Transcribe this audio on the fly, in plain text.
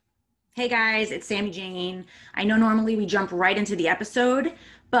Hey guys, it's Sammy Jane. I know normally we jump right into the episode,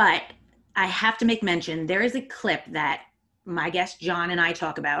 but I have to make mention there is a clip that my guest John and I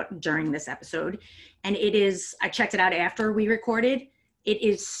talk about during this episode. And I checked it out after we recorded. It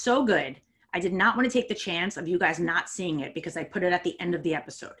is so good. I did not want to take the chance of you guys not seeing it because I put it at the end of the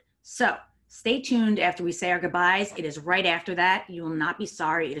episode. So stay tuned after we say our goodbyes. It is right after that. You will not be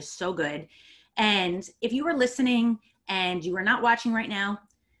sorry. It is so good. And if you are listening and you are not watching right now,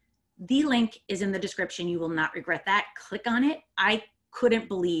 the link is in the description. You will not regret that. Click on it. I couldn't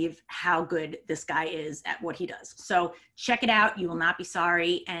believe how good this guy is at what he does. So check it out. You will not be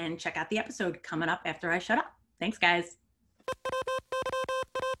sorry. And check out the episode coming up after I shut up. Thanks, guys.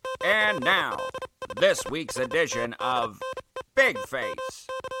 And now, this week's edition of Big Face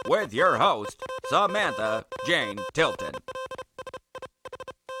with your host, Samantha Jane Tilton.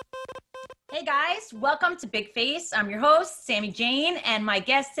 Hey guys, welcome to Big Face. I'm your host, Sammy Jane, and my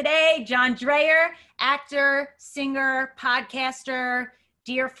guest today, John Dreyer, actor, singer, podcaster,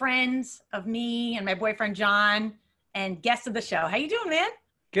 dear friends of me and my boyfriend John, and guest of the show. How you doing, man?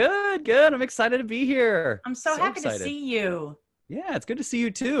 Good. I'm excited to be here. I'm so happy to see you. Yeah, it's good to see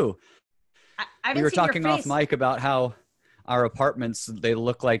you too. We were talking off mic about how our apartments, we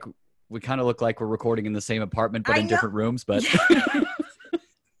kind of look like we're recording in the same apartment, but in different rooms, but...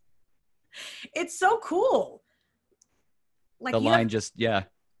 It's so cool. Like the line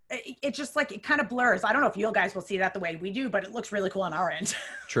It just like, it kind of blurs. I don't know if you guys will see that the way we do, but it looks really cool on our end.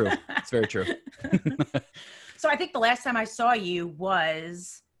 True. It's very true. So I think the last time I saw you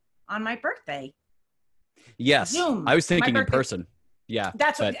was on my birthday. Yes. Zoom. I was thinking in person. Yeah.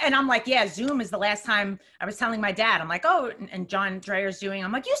 And I'm like, yeah, Zoom is the last time. I was telling my dad, I'm like, oh, and John Dreyer's doing,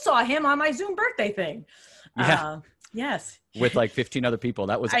 I'm like, you saw him on my Zoom birthday thing. Yeah. Yes. With like 15 other people.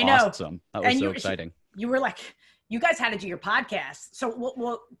 That was awesome. That was so exciting. You were like, you guys had to do your podcast. So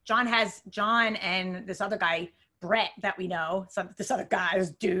well, John and this other guy, Brett, that we know. This other guy,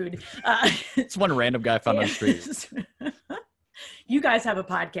 this dude. It's one random guy found on the street. You guys have a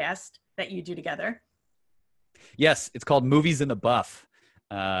podcast that you do together. Yes. It's called Movies in the Buff.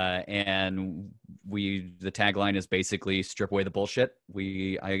 And the tagline is basically strip away the bullshit.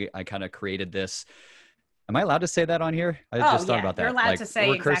 I kind of created this. Am I allowed to say that on here? I just thought about that. You're allowed to say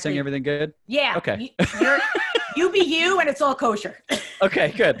we're cursing, everything good? Yeah. Okay. You be you and it's all kosher.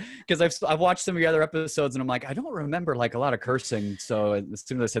 Okay, good. Because I've watched some of your other episodes and I'm like, I don't remember like a lot of cursing. So as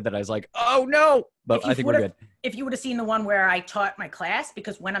soon as I said that, I was like, oh no. But I think we're good. If you would have seen the one where I taught my class,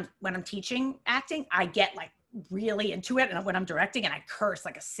 because when I'm teaching acting, I get like really into it. And when I'm directing and I curse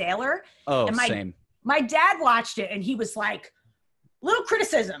like a sailor. Oh, and same. My dad watched it and he was like, little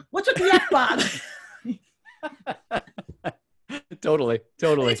criticism. What's with the F-bomb? Totally.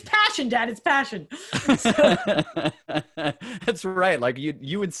 It's passion, Dad. It's passion. That's right. Like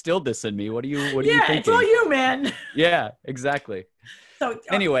you instilled this in me. What are you thinking? Yeah, it's all you, man. Yeah, exactly. So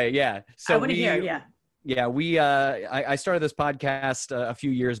anyway, yeah. So I want to hear. Yeah. Yeah, I started this podcast a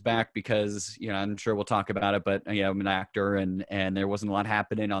few years back because, I'm sure we'll talk about it, but I'm an actor and there wasn't a lot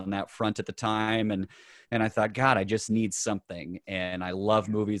happening on that front at the time. And I thought, God, I just need something. And I love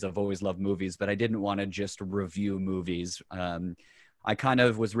movies. I've always loved movies, but I didn't want to just review movies. I kind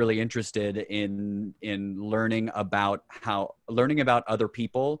of was really interested in learning about other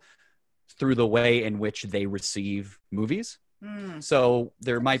people through the way in which they receive movies. So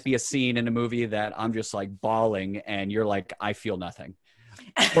there might be a scene in a movie that I'm just like bawling and you're like, I feel nothing,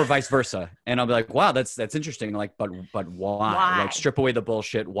 or vice versa. And I'll be like, wow, that's interesting. Like, but why? Like, strip away the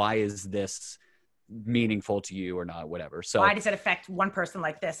bullshit. Why is this meaningful to you or not? Whatever. So why does it affect one person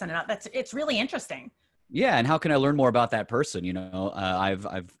like this and another? It's really interesting. Yeah. And how can I learn more about that person?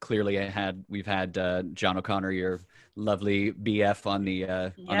 We've had John O'Connor, your lovely BF on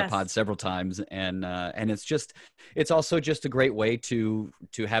the pod several times. And it's also just a great way to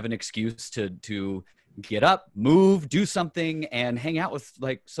have an excuse to get up, move, do something, and hang out with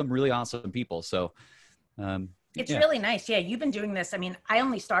like some really awesome people. So it's really nice. Yeah. You've been doing this. I mean, I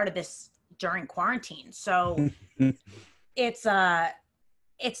only started this during quarantine. So it's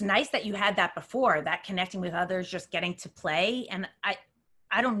nice that you had that before, that connecting with others, just getting to play. And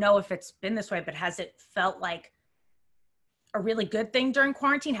I don't know if it's been this way, but has it felt like a really good thing during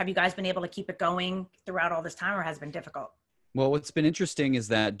quarantine? Have you guys been able to keep it going throughout all this time, or has it been difficult? Well, what's been interesting is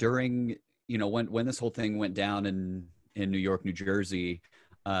that during, when this whole thing went down in New York, New Jersey,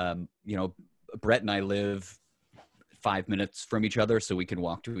 Brett and I live 5 minutes from each other, so we can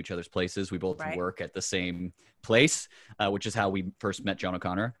walk to each other's places. We both work at the same place, which is how we first met John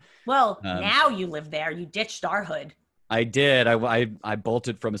O'Connor. Well, now you live there. You ditched our hood. I did. I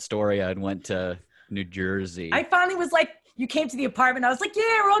bolted from Astoria and went to New Jersey. I finally was like, you came to the apartment. I was like,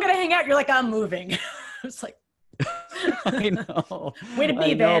 yeah, we're all going to hang out. You're like, I'm moving. I was like, I know. way to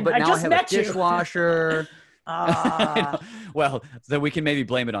be, man. But I now just I have met a you. dishwasher. Ah. Well, then we can maybe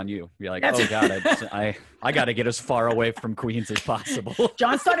blame it on you. Be like, oh God, I got to get as far away from Queens as possible.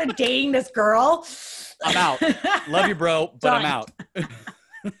 John started dating this girl. I'm out. Love you, bro, but I'm out.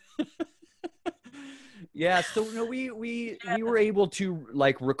 Yeah, so we were able to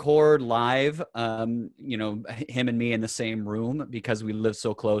like record live, him and me in the same room because we live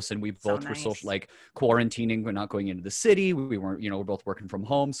so close and we both were social, like quarantining. We're not going into the city. We weren't, we're both working from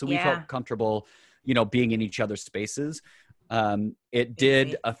home, so we felt comfortable, being in each other's spaces. It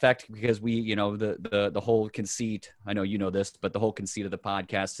did affect because we, the whole conceit. I know you know this, but the whole conceit of the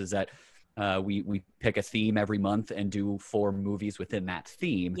podcast is that we pick a theme every month and do 4 movies within that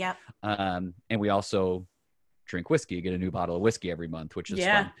theme. Yep. And we also drink whiskey, get a new bottle of whiskey every month, which is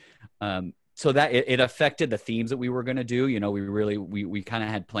fun. So that it affected the themes that we were going to do. We kind of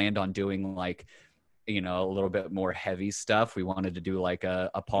had planned on doing like, a little bit more heavy stuff. We wanted to do like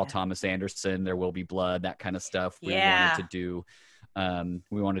a Paul Thomas Anderson, There Will Be Blood, that kind of stuff. We wanted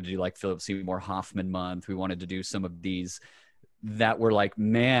to do like Philip Seymour Hoffman month. We wanted to do some of these that were like,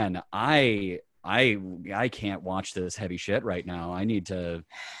 man, I can't watch this heavy shit right now. I need to,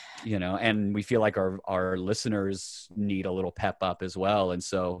 and we feel like our listeners need a little pep up as well. And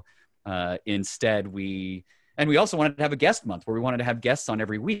so instead we also wanted to have a guest month where we wanted to have guests on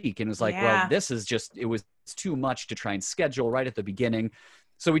every week. And it was like, well, it was too much to try and schedule right at the beginning.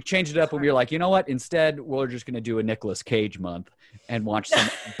 So we changed it up and we were like, you know what? Instead, we're just going to do a Nicolas Cage month and watch some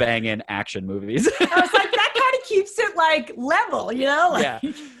banging action movies. I was like, that kind of keeps it like level, Like,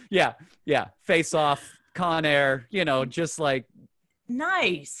 yeah. Face Off, Con Air, just like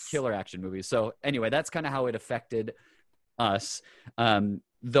nice killer action movies. So anyway, that's kind of how it affected us.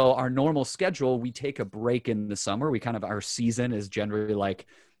 Though our normal schedule, we take a break in the summer. Our season is generally like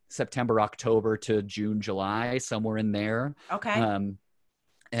September, October to June, July, somewhere in there. Okay.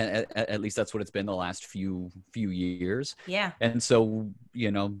 And at least that's what it's been the last few years. Yeah. And so,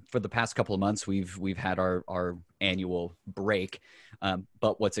 for the past couple of months, we've had our annual break.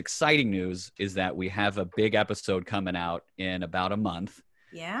 But what's exciting news is that we have a big episode coming out in about a month.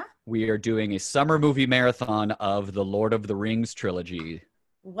 Yeah. We are doing a summer movie marathon of the Lord of the Rings trilogy.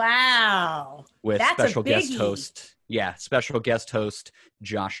 Wow. With special guest host. Yeah. Special guest host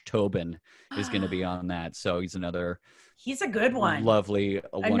Josh Tobin is going to be on that. So he's a good one. Lovely,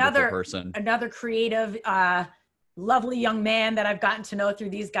 wonderful person. Another creative, lovely young man that I've gotten to know through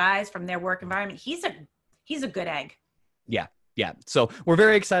these guys from their work environment. He's a good egg. Yeah. Yeah. So we're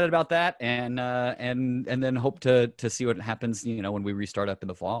very excited about that and then hope to see what happens, when we restart up in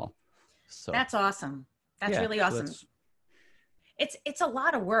the fall. So that's awesome. That's really awesome. So it's a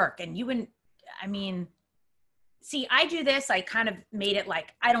lot of work and see, I do this. I kind of made it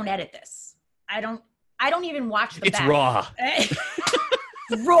like, I don't edit this. I don't even watch the back. Raw.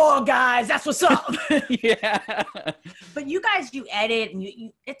 Raw, guys. That's what's up. Yeah. But you guys do edit and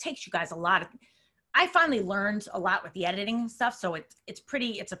it takes you guys a lot. I finally learned a lot with the editing stuff. So it's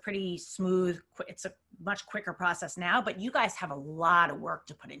a pretty smooth, it's a much quicker process now, but you guys have a lot of work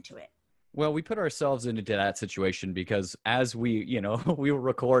to put into it. Well, we put ourselves into that situation because as we will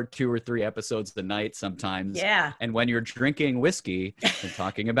record 2 or 3 episodes a night sometimes. Yeah. And when you're drinking whiskey and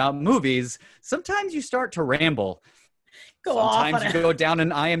talking about movies, sometimes you start to ramble. Sometimes you go down an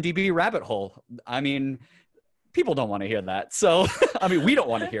IMDb rabbit hole. People don't want to hear that. So, we don't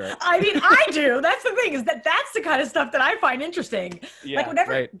want to hear it. I do. That's the thing is that's the kind of stuff that I find interesting. Yeah, like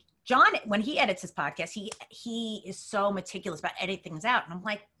whenever John, when he edits his podcast, he is so meticulous about editing things out. And I'm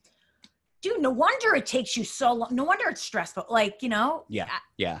like, dude, no wonder it takes you so long. No wonder it's stressful. Like, Yeah.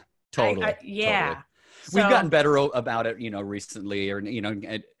 Totally. Totally. So, we've gotten better about it, recently, or,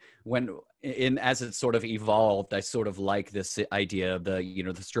 as it sort of evolved, I sort of like this idea of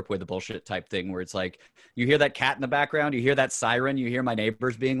the strip away the bullshit type thing where it's like, you hear that cat in the background, you hear that siren, you hear my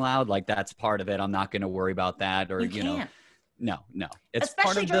neighbors being loud. Like that's part of it. I'm not going to worry about that. Or, no, it's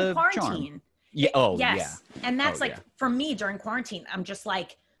especially part of during the quarantine. Charm. Yeah. Oh, yes. Yeah. And that's for me during quarantine, I'm just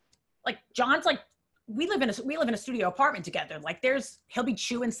like John's like, we live in a studio apartment together. Like he'll be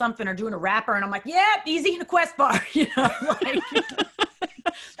chewing something or doing a rapper. And I'm like, yeah, he's eating a Quest bar.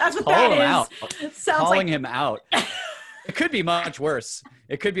 That's what that is. Out. Calling him out. It could be much worse.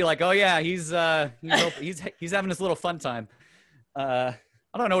 It could be like, oh yeah, he's having his little fun time. I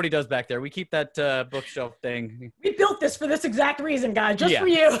don't know what he does back there. We keep that bookshelf thing. We built this for this exact reason, guys, just for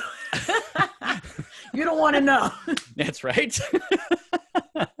you. You don't want to know. That's right.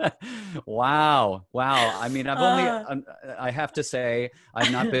 Wow. I mean, I have to say,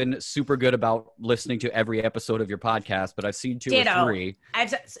 I've not been super good about listening to every episode of your podcast, but I've seen two or Ditto. three.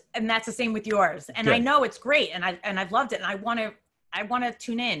 And that's the same with yours. And Good. I know it's great, and I've loved it, and I want to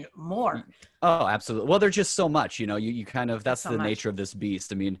tune in more. Oh, absolutely. Well, there's just so much, you kind of, that's So the much. nature of this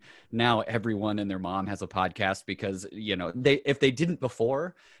beast. I mean, now everyone and their mom has a podcast because, if they didn't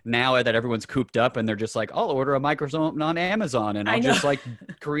before, now that everyone's cooped up and they're just like, I'll order a microphone on Amazon and I I'll know. just like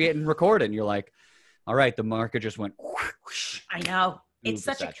create and record it. And you're like, all right, the market just went whoosh, I know. It's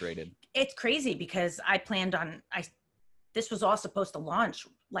super such saturated. it's crazy because I planned on, this was all supposed to launch,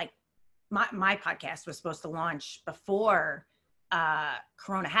 like my podcast was supposed to launch before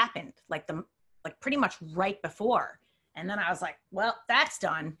Corona happened, like pretty much right before. And then I was like, well, that's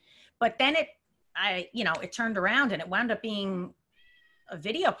done. But then it turned around and it wound up being a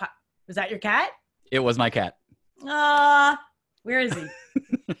video. Was that your cat? It was my cat. Where is he?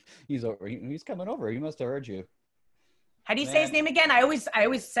 He's over. He's coming over. He must have heard you. How do you say his name again? I always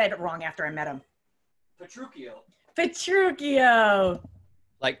said it wrong after I met him. Petruchio.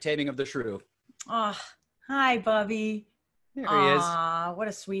 Like Taming of the Shrew. Oh, hi, Bubby. There he is. Aw, what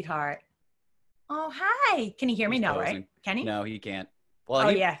a sweetheart. Oh, hi. Can he hear me? He's No, posing. right? Can he? No, he can't. Well, Oh,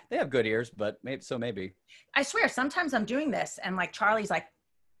 yeah. They have good ears, but maybe. I swear, sometimes I'm doing this and like Charlie's like,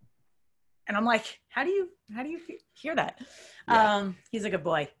 and I'm like, how do you hear that? Yeah. He's a good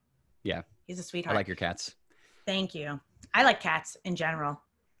boy. Yeah. He's a I sweetheart. like your cats. Thank you. I like cats in general.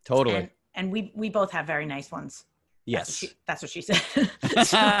 Totally. And we both have very nice ones. Yes. That's what she said.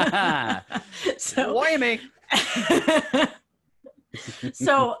 So why me?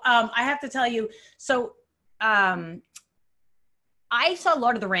 So I have to tell you, I saw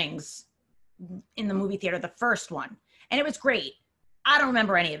Lord of the Rings in the movie theater, the first one, and it was great. I don't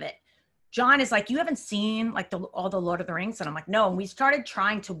remember any of it. John is like, you haven't seen like all the Lord of the Rings? And I'm like, no. And we started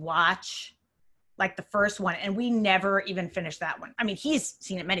trying to watch like the first one, and we never even finished that one. I mean, he's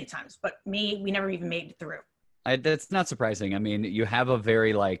seen it many times, but we never even made it through. That's not surprising. I mean, you have a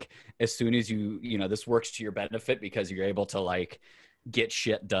very as soon as this works to your benefit because you're able to like get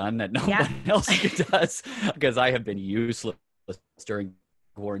shit done that no one else does, because I have been useless during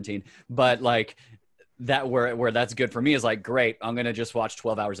quarantine. But like that where that's good for me is like, great, I'm going to just watch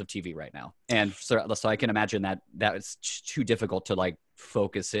 12 hours of TV right now. And so I can imagine that is too difficult to like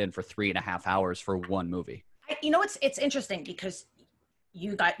focus in for 3.5 hours for one movie. It's interesting because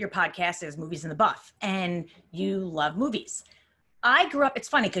you got your podcast as Movies in the Buff and you love movies. I grew up, it's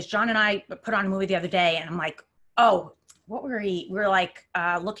funny because John and I put on a movie the other day and I'm like, oh, what were we? We were like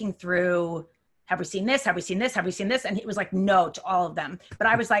looking through, have we seen this? Have we seen this? Have we seen this? And he was like, no to all of them. But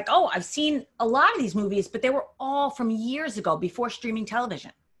I was like, oh, I've seen a lot of these movies, but they were all from years ago before streaming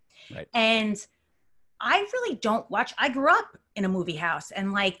television. Right. And I really don't watch. I grew up in a movie house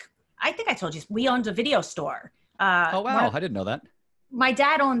and like, I think I told you, we owned a video store. Oh, wow. I didn't know that. My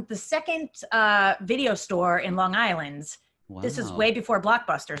dad owned the second video store in Long Island. Wow. This is way before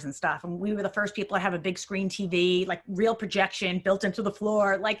Blockbusters and stuff. And we were the first people to have a big screen TV, like real projection built into the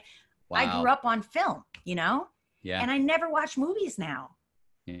floor. Like I grew up on film, Yeah. And I never watch movies now.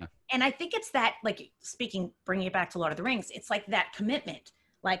 Yeah. And I think it's that, like bringing it back to Lord of the Rings, it's like that commitment.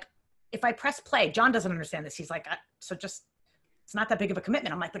 Like if I press play, John doesn't understand this. He's like, it's not that big of a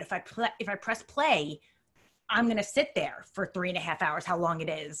commitment. I'm like, but if I press play, I'm going to sit there for 3.5 hours, how long it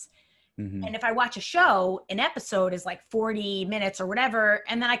is. Mm-hmm. And if I watch a show, an episode is like 40 minutes or whatever.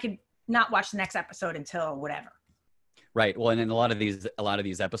 And then I could not watch the next episode until whatever. Right. Well, and in a lot of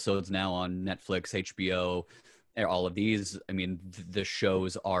these episodes now on Netflix, HBO, all of these, I mean, the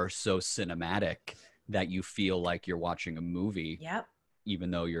shows are so cinematic that you feel like you're watching a movie. Yep.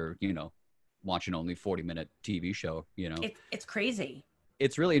 Even though you're, watching only 40-minute TV show, It's crazy.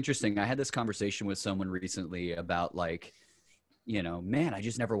 It's really interesting. I had this conversation with someone recently about like, man, I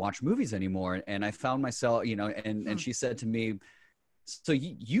just never watch movies anymore. And I found myself, and she said to me, so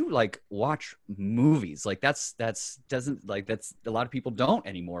you like watch movies, like that's a lot of people don't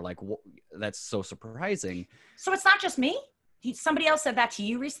anymore. Like that's so surprising. So it's not just me. Somebody else said that to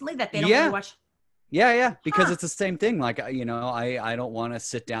you recently that they don't really watch. Yeah. Because it's the same thing. Like, I don't want to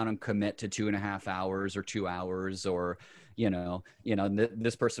sit down and commit to 2.5 hours or 2 hours or,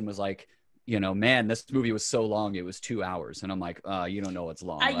 this person was like, man, this movie was so long. It was 2 hours. And I'm like, you don't know what's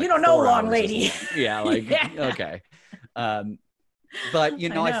long. You don't know long, lady. Long. Yeah. Like, okay. But,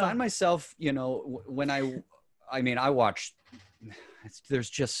 I find myself, when I watch, there's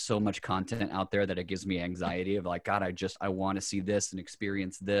just so much content out there that it gives me anxiety of like, God, I want to see this and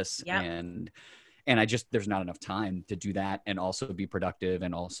experience this. Yep. And there's not enough time to do that and also be productive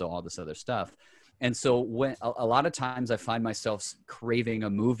and also all this other stuff. And so when a lot of times I find myself craving a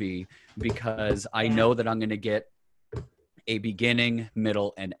movie because I know that I'm going to get a beginning,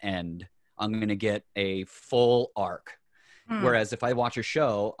 middle, and end. I'm going to get a full arc. Whereas if I watch a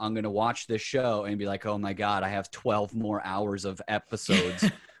show, I'm going to watch this show and be like, oh my God, I have 12 more hours of episodes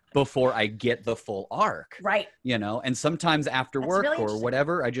before I get the full arc. Right. You know, and sometimes after That's work really or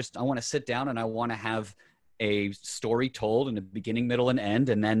whatever, I want to sit down and I want to have a story told in a beginning, middle, and end,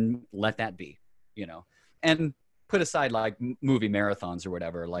 and then let that be, you know, and put aside like movie marathons or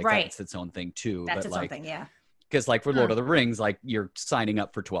whatever, like that's its own thing too. That's but its like, own thing, yeah. Because like for Lord of the Rings, like you're signing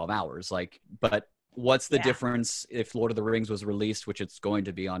up for 12 hours, like, but what's the difference if Lord of the Rings was released, which it's going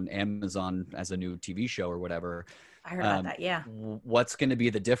to be on Amazon as a new TV show or whatever? I heard about that, yeah. What's going to be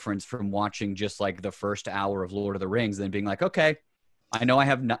the difference from watching just like the first hour of Lord of the Rings and being like, okay, I know I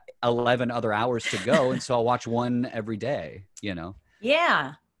have 11 other hours to go, and so I'll watch one every day, you know?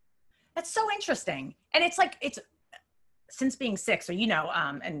 Yeah. That's so interesting. And it's like, it's since being sick, so, you know,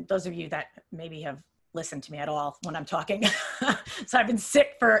 and those of you that maybe have listened to me at all when I'm talking. So I've been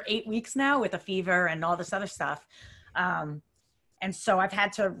sick for 8 weeks now with a fever and all this other stuff. And so I've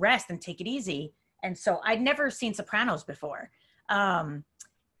had to rest and take it easy. And so I'd never seen Sopranos before.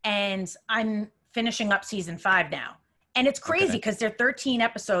 And I'm finishing up season 5 now. And it's crazy because they're 13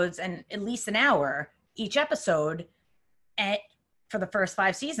 episodes and at least an hour each episode for the first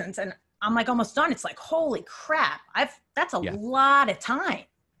 5 seasons. And I'm like almost done. It's like, holy crap. That's a lot of time.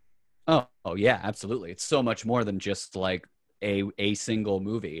 Oh yeah, absolutely. It's so much more than just like a single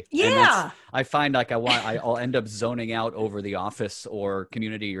movie. Yeah. And I find like I'll end up zoning out over The Office or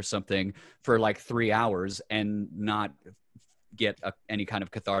Community or something for like 3 hours and not get any kind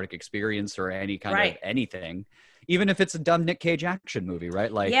of cathartic experience or any kind of anything. Even if it's a dumb Nick Cage action movie,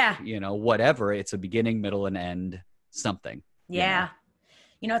 right? Like, you know, whatever, it's a beginning, middle, and end something. Yeah.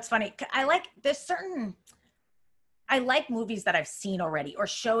 You know, it's funny. I like movies that I've seen already or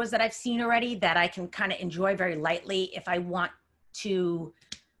shows that I've seen already that I can kind of enjoy very lightly if I want to.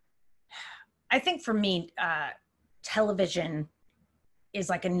 I think for me, television is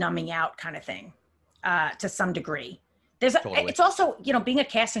like a numbing out kind of thing to some degree. It's also, you know, being a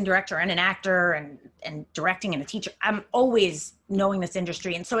casting director and an actor and directing and a teacher, I'm always knowing this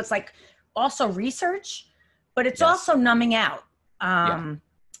industry. And so it's like also research, but it's also numbing out.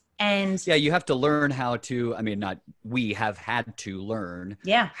 And you have to learn how to, we have had to learn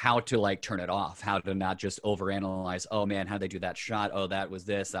how to like turn it off, how to not just overanalyze, oh man, how'd they do that shot? Oh, that was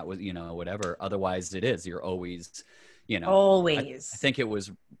this, that was, you know, whatever. Otherwise you're always, you know, I think it was,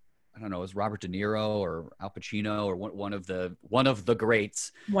 I don't know, it was Robert De Niro or Al Pacino or one of the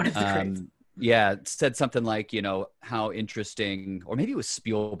greats. One of the greats. Yeah, said something like, you know, how interesting, or maybe it was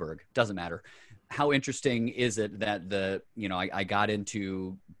Spielberg, doesn't matter. How interesting is it that I got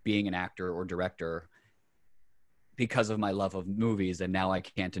into being an actor or director because of my love of movies, and now I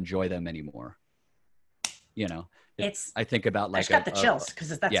can't enjoy them anymore. You know, I think about like I just got the chills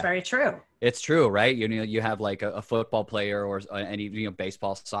because that's very true. It's true, right? You know, you have like a football player or any, you know,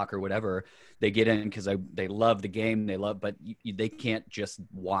 baseball, soccer, whatever. They get in because they love the game, but they can't just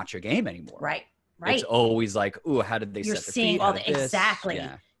watch a game anymore. Right. It's always like, ooh, how did they? You're set their seeing feet? all the exactly.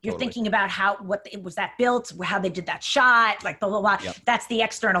 Yeah. You're thinking about what was that built, how they did that shot, like blah, blah, blah. Yep. That's the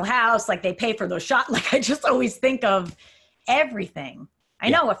external house. Like they pay for those shots. Like I just always think of everything. I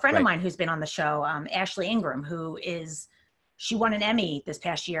know a friend of mine who's been on the show, Ashley Ingram, she won an Emmy this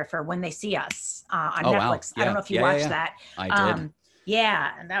past year for When They See Us on Netflix. Wow. Yeah. I don't know if you watched that. I did.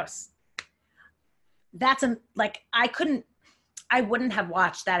 Yeah. And I wouldn't have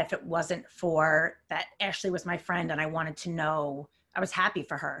watched that if it wasn't for that. Ashley was my friend and I wanted to know, I was happy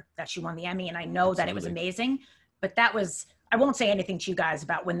for her that she won the Emmy, and I know that it was amazing, but I won't say anything to you guys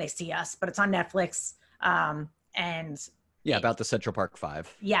about When They See Us, but it's on Netflix. About the Central Park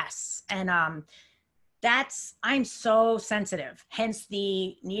 5. Yes. And I'm so sensitive, hence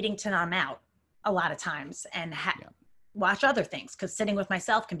the needing to numb out a lot of times and watch other things, because sitting with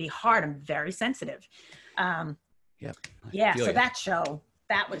myself can be hard. I'm very sensitive. So that show,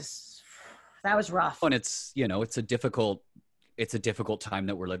 that was rough. And it's, you know, it's a difficult time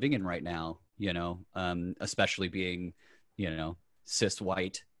that we're living in right now, you know, especially being, you know, cis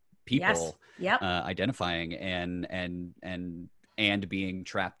white people identifying and being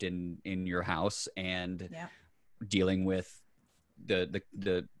trapped in your house and dealing with the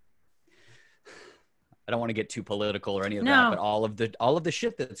I don't want to get too political or any of that, but all of the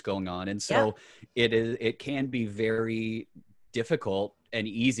shit that's going on. And so it can be very difficult and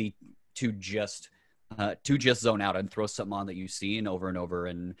easy to just zone out and throw something on that you've seen over and over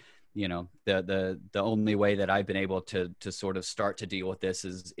and you know, the only way that I've been able to sort of start to deal with this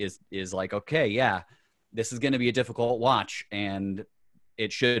is like, okay, yeah, this is going to be a difficult watch, and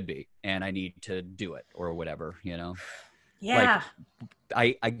it should be, and I need to do it or whatever, you know. Yeah.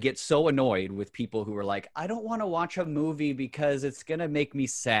 Like I get so annoyed with people who are like, I don't want to watch a movie because it's going to make me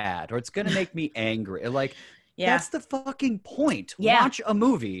sad or it's going to make me angry. Like, Yeah. that's the fucking point. Yeah. Watch a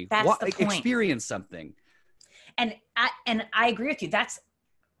movie. That's the point. Experience something. And I agree with you. That's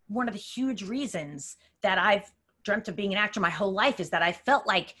one of the huge reasons that I've dreamt of being an actor my whole life, is that I felt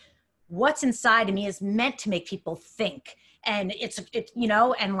like what's inside of me is meant to make people think, and it's you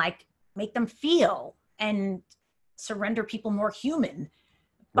know, and like make them feel and surrender people more human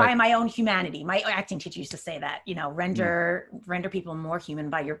by Right. my own humanity. My acting teacher used to say that, you know, render people more human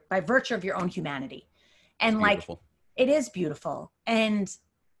by virtue of your own humanity. And like, it is beautiful.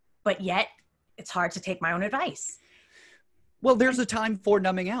 But yet it's hard to take my own advice. Well, there's a time for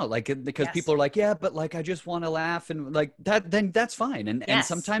numbing out, like, because Yes. people are like, yeah, but like, I just want to laugh, and like that, then that's fine. And Yes.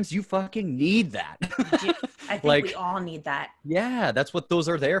 sometimes you fucking need that. I think Like, we all need that. yeah, that's what those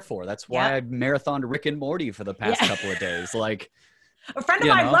are there for. That's why I marathoned Rick and Morty for the past couple of days. Like, A friend of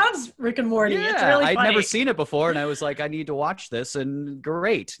mine loves Rick and Morty. yeah, It's really funny. I'd never seen it before, and I was like, I need to watch this, and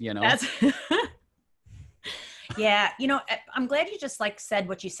great, you know. That's yeah, you know, I'm glad you just like said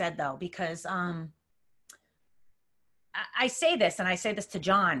what you said though, because I say this, and I say this to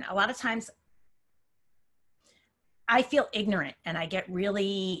John, a lot of times I feel ignorant and I get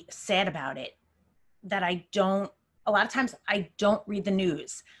really sad about it, that a lot of times I don't read the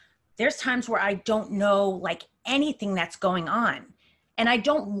news. There's times where I don't know like anything that's going on, and I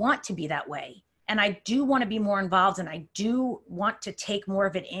don't want to be that way. And I do want to be more involved, and I do want to take more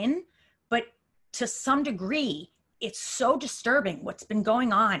of it in, but to some degree, it's so disturbing what's been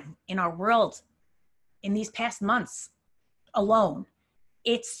going on in our world in these past months alone.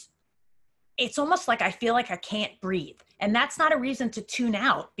 It's almost like I feel like I can't breathe. And that's not a reason to tune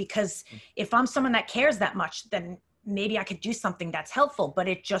out, because if I'm someone that cares that much, then maybe I could do something that's helpful. But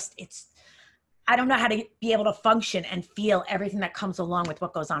I don't know how to be able to function and feel everything that comes along with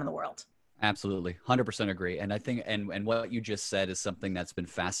what goes on in the world. Absolutely. 100% agree. And I think, and what you just said is something that's been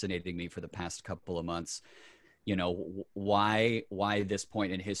fascinating me for the past couple of months. You know, why this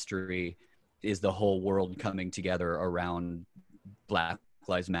point in history is the whole world coming together around Black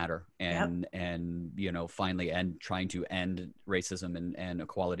Lives Matter and you know, finally trying to end racism and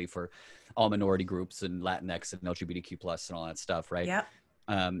equality for all minority groups and Latinx and LGBTQ plus and all that stuff, right? Yep.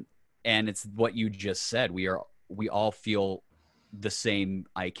 And it's what you just said. We all feel the same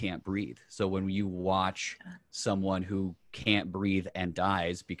I can't breathe. So when you watch someone who can't breathe and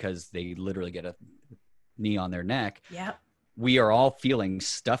dies because they literally get a knee on their neck, we are all feeling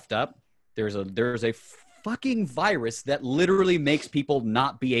stuffed up. There's a fucking virus that literally makes people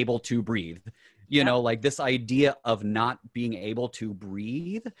not be able to breathe. You know, like this idea of not being able to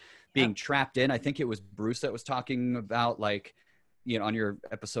breathe, being trapped in. I think it was Bruce that was talking about, like, you know, on your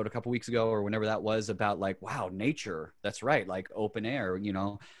episode a couple weeks ago or whenever that was, about like, wow, nature. That's right. Like open air, you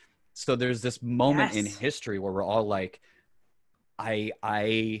know? So there's this moment in history where we're all like, I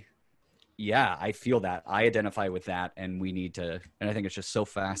feel that. I identify with that, and we need to, and I think it's just so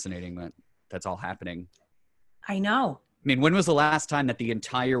fascinating that that's all happening. I know. I mean, when was the last time that the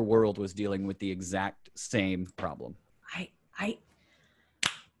entire world was dealing with the exact same problem?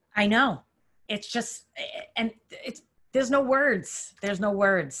 I know. It's just, and there's no words. There's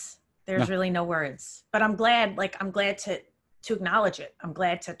really no words, but I'm glad to acknowledge it. I'm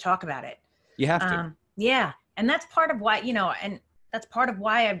glad to talk about it. You have to. Yeah. And that's part of why, you know, and that's part of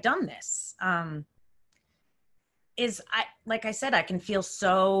why I've done this. Like I said, I can feel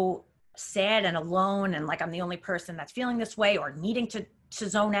so sad and alone, and like I'm the only person that's feeling this way or needing to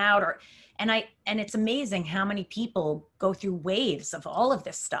zone out, and it's amazing how many people go through waves of all of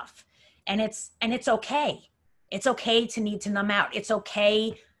this stuff. And it's okay. It's okay to need to numb out. It's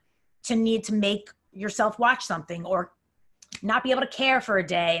okay to need to make yourself watch something or not be able to care for a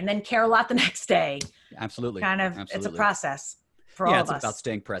day and then care a lot the next day. Absolutely. Absolutely. It's a process for all of us. Yeah, it's about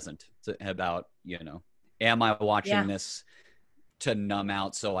staying present. It's about, you know, am I watching this to numb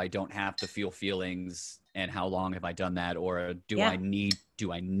out so I don't have to feel feelings, and how long have I done that? Or do I need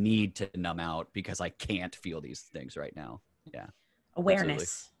to numb out because I can't feel these things right now? Yeah. Awareness.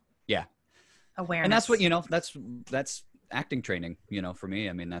 Absolutely. Yeah. Awareness. And that's what, you know, that's acting training, you know, for me.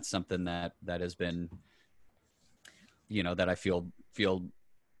 I mean, that's something that has been, you know, that I feel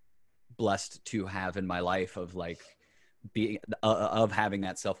blessed to have in my life, of like being, of having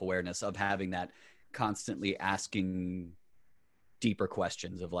that self-awareness, of having that constantly asking deeper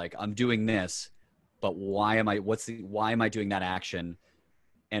questions of like, I'm doing this, but why am I doing that action?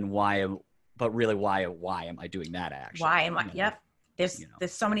 and why am I doing that action? Why am I? Yep. There's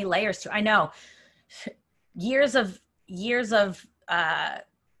so many layers to, I know, years of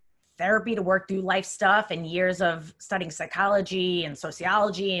therapy to work through life stuff, and years of studying psychology and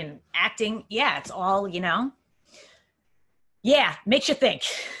sociology and acting. Yeah. It's all, yeah. Makes you think.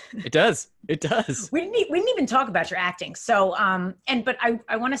 It does. We didn't even talk about your acting. So, but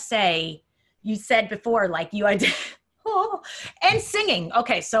I want to say, you said before, like you identify, and singing.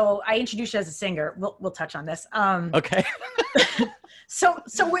 Okay. So I introduced you as a singer. We'll touch on this. Okay. So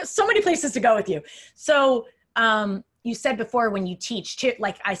we're so many places to go with you. So, you said before when you teach too,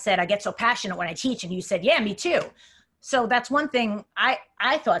 like I said, I get so passionate when I teach, and you said, yeah, me too. So that's one thing I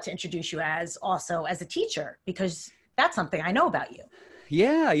thought to introduce you as also as a teacher, because that's something I know about you.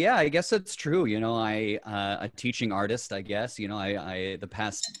 Yeah, I guess that's true. I a teaching artist, I guess. I the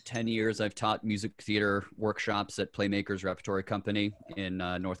past 10 years I've taught music theater workshops at Playmakers Repertory Company in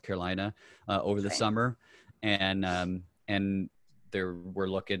North Carolina over the summer, and we're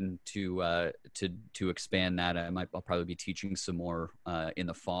looking to expand that. I'll probably be teaching some more in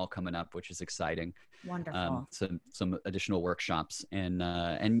the fall coming up, which is exciting. Wonderful. Some additional workshops, and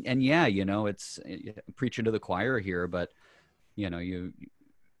yeah, it's preaching to the choir here, but you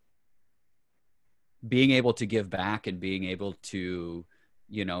being able to give back and being able to,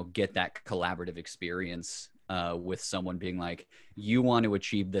 get that collaborative experience with someone being like, you want to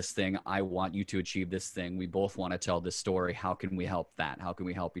achieve this thing, I want you to achieve this thing. We both want to tell this story. How can we help that? How can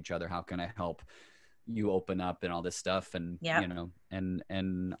we help each other? How can I help you open up and all this stuff? And,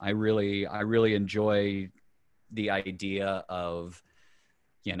 and I really enjoy the idea of,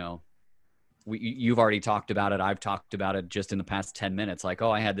 you've already talked about it. I've talked about it just in the past 10 minutes. Like,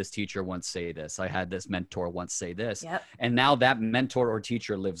 I had this teacher once say this. I had this mentor once say this. Yep. And now that mentor or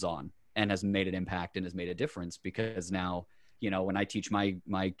teacher lives on and has made an impact and has made a difference, because now, when I teach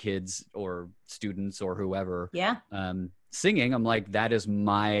my kids or students or whoever, singing, I'm like, that is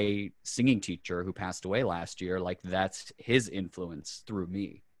my singing teacher who passed away last year. Like, that's his influence through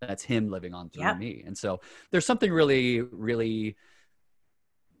me. That's him living on through me. And so there's something really, really,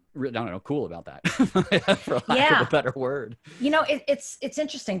 I don't know, cool about that, for lack of a better word. It's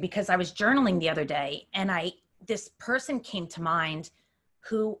interesting, because I was journaling the other day, and this person came to mind,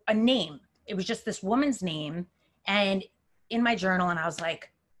 a name, it was just this woman's name, and in my journal, and I was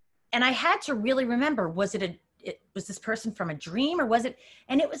like, and I had to really remember, was this person from a dream, or was it,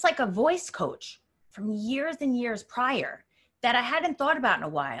 and it was like a voice coach from years and years prior that I hadn't thought about in a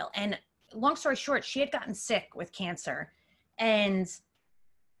while. And long story short, she had gotten sick with cancer, and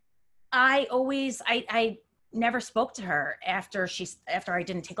I never spoke to her after I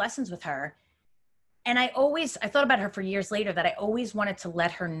didn't take lessons with her. And I thought about her for years later, that I always wanted to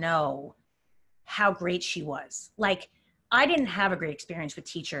let her know how great she was. Like, I didn't have a great experience with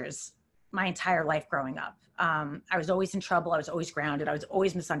teachers my entire life growing up. I was always in trouble. I was always grounded. I was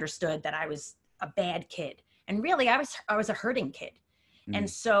always misunderstood that I was a bad kid. And really I was a hurting kid. And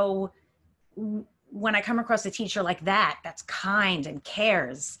so when I come across a teacher like that, that's kind and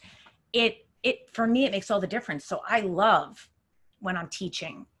cares, it for me, it makes all the difference. So I love when I'm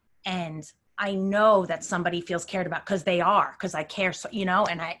teaching and I know that somebody feels cared about, because I care. So,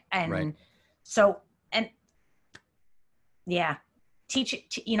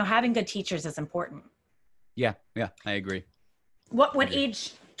 having good teachers is important. Yeah. I agree. What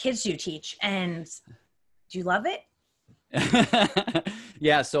age kids do you teach, and do you love it?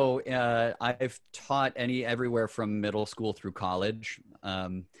 Yeah. So, I've taught everywhere from middle school through college.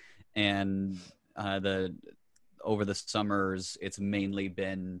 And over the summers, it's mainly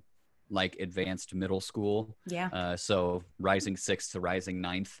been like advanced middle school. Yeah. So rising 6th to rising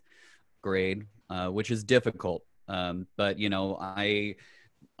 9th grade, which is difficult. But I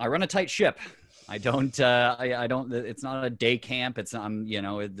run a tight ship. I don't, it's not a day camp.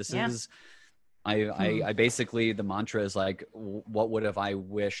 I basically, the mantra is like, what would have I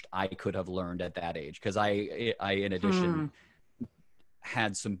wished I could have learned at that age? Cause I in addition,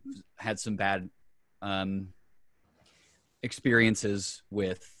 had some bad experiences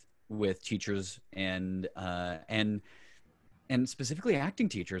with teachers and specifically acting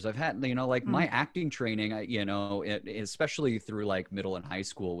teachers. I've had, my acting training, especially through like middle and high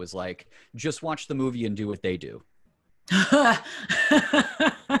school, was like, just watch the movie and do what they do.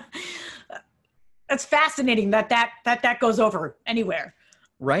 That's fascinating that goes over anywhere.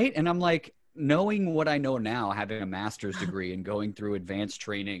 Right. And I'm like, knowing what I know now, having a master's degree and going through advanced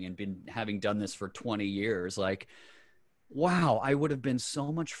training and having done this for 20 years, like, wow, I would have been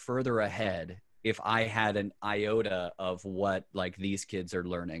so much further ahead if I had an iota of what like these kids are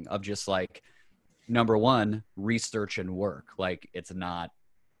learning, of just like, number one, research and work. Like, it's not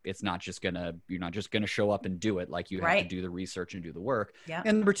it's not just you're not just gonna show up and do it. Like, you have to Right. do the research and do the work. Yeah.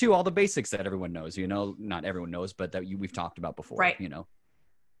 And number two, all the basics that everyone knows, not everyone knows, but that we've talked about before, Right.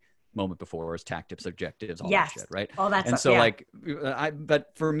 moment before is tactics, objectives, all Yes. that shit, right? All that And stuff. so yeah.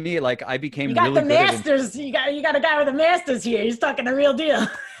 but for me, like, I became You got really the good at masters. You got a guy with a master's here. He's talking the real deal.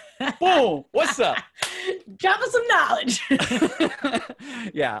 Boom! What's up? Drop us some knowledge.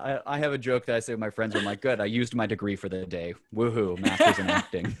 Yeah, I have a joke that I say with my friends. I'm like, good, I used my degree for the day. Woohoo, master's in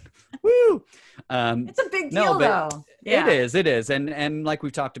acting. Woo! It's a big No, deal, but though. Yeah. It is. And like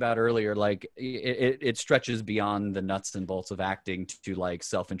we've talked about earlier, like it stretches beyond the nuts and bolts of acting to like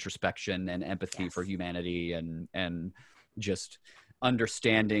self-introspection and empathy Yes. for humanity and just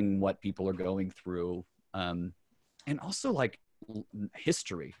understanding what people are going through. And also like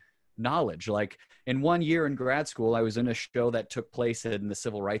history, knowledge. Like, in 1 year in grad school, I was in a show that took place in the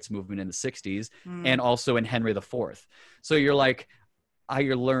civil rights movement in the 60s and also in Henry IV. So you're like, I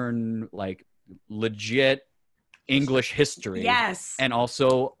learn like legit English history. Yes. And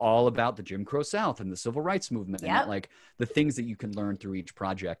also all about the Jim Crow South and the civil rights movement. Yep. And like the things that you can learn through each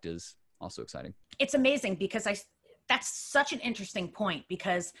project is also exciting. It's amazing because that's such an interesting point,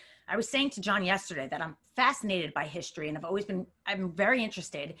 because I was saying to John yesterday that I'm fascinated by history and I'm very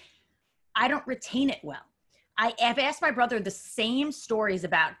interested. I don't retain it well. I've asked my brother the same stories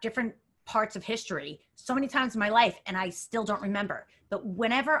about different parts of history so many times in my life, and I still don't remember. But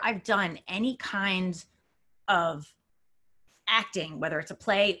whenever I've done any kind of acting, whether it's a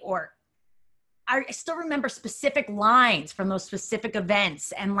play or I still remember specific lines from those specific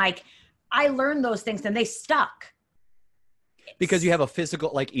events. And like, I learned those things and they stuck. Because you have a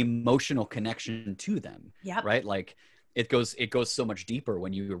physical, like, emotional connection to them. Yep. Right? Like, it goes so much deeper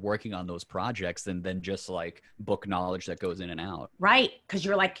when you're working on those projects than just like book knowledge that goes in and out. Right. Because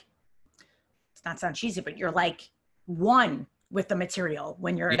you're like, it's not sound cheesy, but you're like one with the material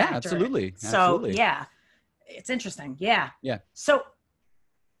when you're an actor. Absolutely. So Absolutely. yeah, it's interesting. Yeah. Yeah. So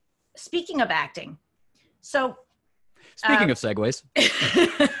speaking of acting, so Speaking of segues.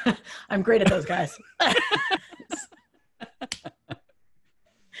 I'm great at those guys.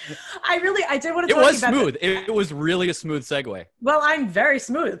 I did want to It talk was about smooth. It was really a smooth segue. Well, I'm very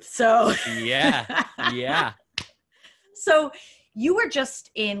smooth. So Yeah. Yeah. So you were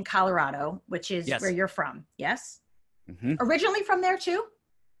just in Colorado, which is Yes. where you're from. Yes. Mm-hmm. Originally from there too?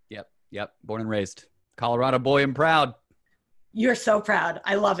 Yep. Born and raised. Colorado boy and proud. You're so proud.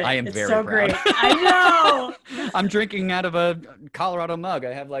 I love it. I am it's very so proud. great. I know. I'm drinking out of a Colorado mug.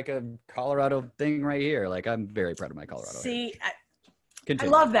 I have like a Colorado thing right here. Like, I'm very proud of my Colorado. See, I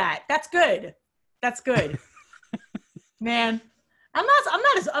Continue. love that. That's good. That's good. Man, I'm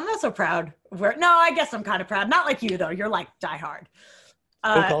not so proud. No, I guess I'm kind of proud. Not like you though. You're like diehard.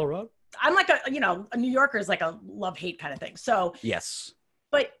 Colorado? I'm like a New Yorker is like a love-hate kind of thing. So, Yes.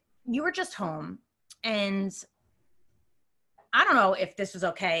 but you were just home, and I don't know if this was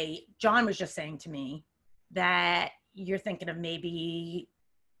okay. John was just saying to me that you're thinking of maybe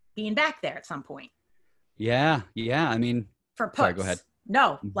being back there at some point. Yeah. I mean, For puts. Sorry, go ahead.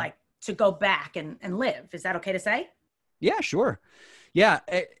 No, Mhm. like to go back and live. Is that okay to say? yeah, sure. Yeah.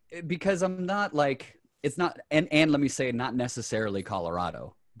 Because I'm not like, it's not, and let me say, not necessarily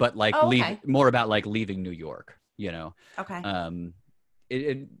Colorado, but like Oh, okay. more about like leaving New York, Okay.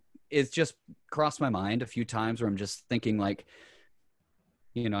 It's just crossed my mind a few times where I'm just thinking like,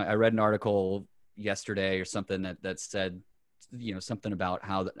 I read an article yesterday or something that said, something about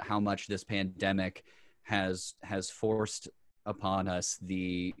how much this pandemic has forced upon us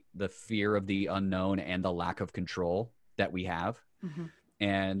the fear of the unknown and the lack of control that we have. Mhm.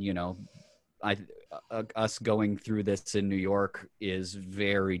 And, us going through this in New York is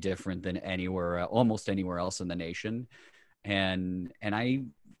very different than almost anywhere else in the nation. And I,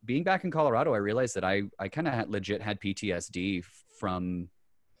 being back in Colorado, I realized that I kind of legit had PTSD from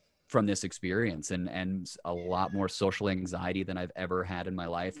this experience and a lot more social anxiety than I've ever had in my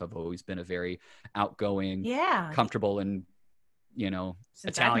life. I've always been a very outgoing, Yeah. comfortable, and,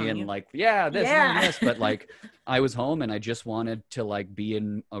 Since I've known Italian, you. like, this, Yeah. and this, but like I was home and I just wanted to like be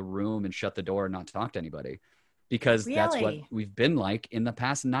in a room and shut the door and not talk to anybody, because that's what Really? we've been like in the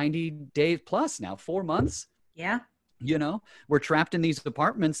past 90 days plus now, 4 months. Yeah. We're trapped in these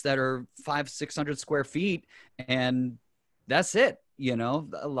apartments that are 500-600 square feet, and that's it.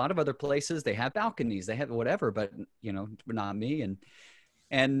 A lot of other places, they have balconies, they have whatever, but not me.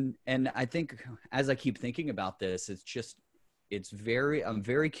 And I think as I keep thinking about this, I'm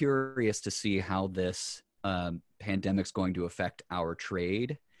very curious to see how this pandemic's going to affect our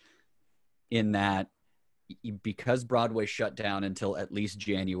trade, in that because Broadway shut down until at least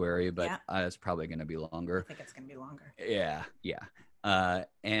January, but Yeah. it's probably going to be longer. I think it's going to be longer. Yeah.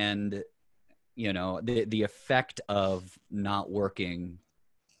 And you know, the effect of not working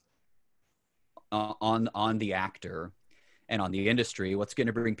on the actor and on the industry, what's going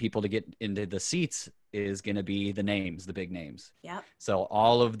to bring people to get into the seats is going to be the names, the big names. Yep. So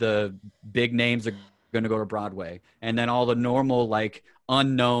all of the big names are going to go to Broadway, and then all the normal, like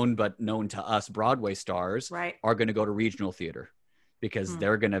unknown but known to us Broadway stars are going to go to regional theater, because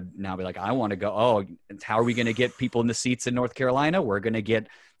they're going to now be like, I want to go. Oh, how are we going to get people in the seats in North Carolina? We're going to get,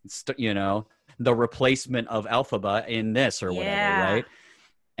 you know, the replacement of Elphaba in this or whatever, right?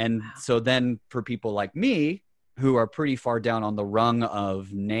 And so then for people like me, who are pretty far down on the rung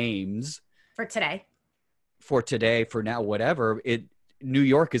of names for today, for now, whatever, New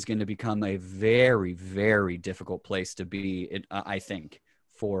York is going to become a very, very difficult place to be, I think,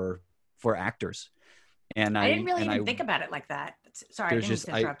 for actors. And I didn't really even think about it like that. Sorry, I didn't mean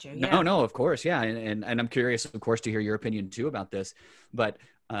to interrupt you. Yeah. No, of course. Yeah. And I'm curious, of course, to hear your opinion too about this, but,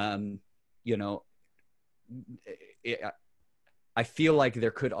 you know, I feel like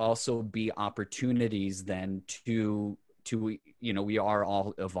there could also be opportunities then to, you know, we are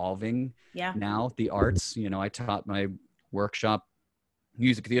all evolving now, the arts. You know, I taught my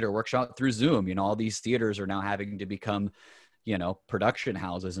music theater workshop through Zoom. You know, all these theaters are now having to become, you know, production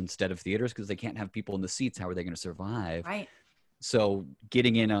houses instead of theaters, because they can't have people in the seats. How are they going to survive? Right. So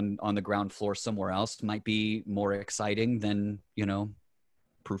getting in on the ground floor somewhere else might be more exciting than, you know,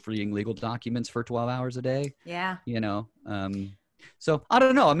 proofreading legal documents for 12 hours a day. Yeah. You know, so I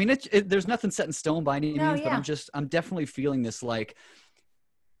don't know. I mean, there's nothing set in stone by any means, but I'm definitely feeling this, like,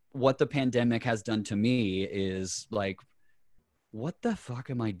 what the pandemic has done to me is like, what the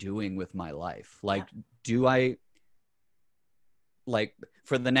fuck am I doing with my life? Like, do I, like,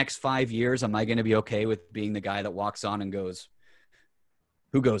 for the next 5 years, am I going to be okay with being the guy that walks on and goes,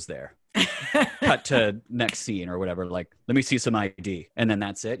 who goes there? Cut to next scene or whatever. Like, let me see some ID. And then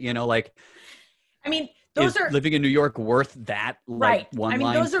that's it. You know, like, I mean, those are living in New York worth that, like, one line. I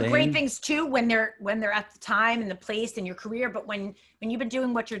mean, those are great things too, when they're at the time and the place in your career. But when you've been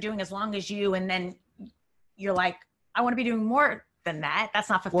doing what you're doing as long as you, and then you're like, I want to be doing more than that. That's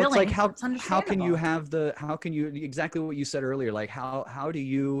not fulfilling. Well, it's like, how can you exactly what you said earlier? Like, how do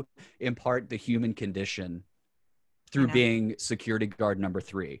you impart the human condition through being security guard number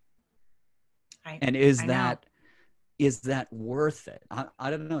 3? And is that worth it? I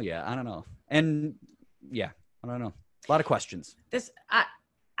don't know. Yeah, I don't know. And yeah, I don't know. A lot of questions.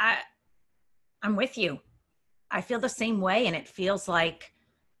 I'm with you. I feel the same way, and it feels like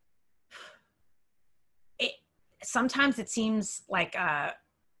sometimes it seems like,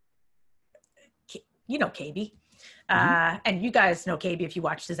 you know, KB, and you guys know KB if you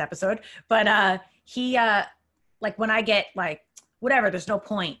watched this episode, but he, like, when I get like, whatever, there's no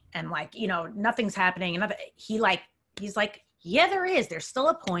point, and like, you know, nothing's happening, and he's like, yeah, there's still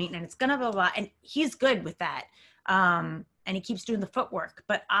a point, and it's gonna blah, blah, and he's good with that. And he keeps doing the footwork,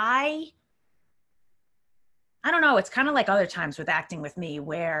 but I don't know. It's kind of like other times with acting with me,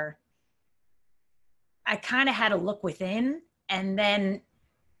 where I kind of had to look within and then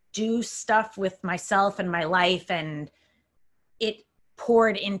do stuff with myself and my life, and it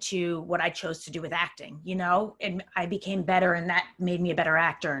poured into what I chose to do with acting, you know, and I became better, and that made me a better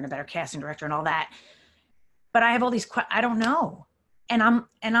actor and a better casting director and all that. But I have all these, I don't know. And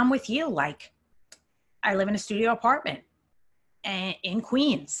I'm with you. Like, I live in a studio apartment in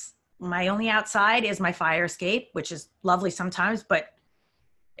Queens. My only outside is my fire escape, which is lovely sometimes, but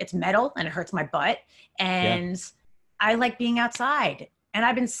it's metal and it hurts my butt. And I like being outside, and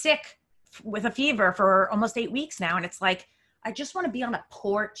I've been sick with a fever for almost 8 weeks now. And it's like, I just want to be on a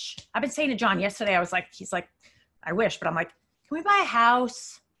porch. I've been saying to John yesterday, he's like, I wish, but I'm like, can we buy a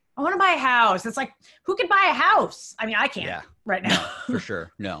house? I want to buy a house. It's like, who can buy a house? I mean, I can't right now. No, for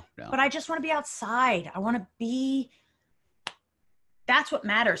sure. No. But I just want to be outside. I want to be, that's what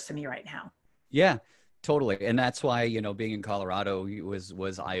matters to me right now. Yeah, totally. And that's why, you know, being in Colorado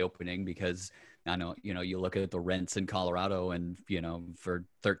was eye-opening, because I know, you know, you look at the rents in Colorado, and, you know, for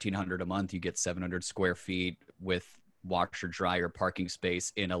 $1,300 a month, you get 700 square feet with washer dryer parking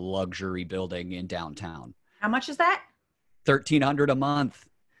space in a luxury building in downtown. How much is that? $1,300 a month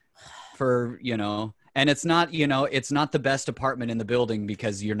for, you know, and it's not, you know, it's not the best apartment in the building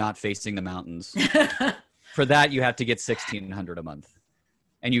because you're not facing the mountains. For that, you have to get $1,600 a month,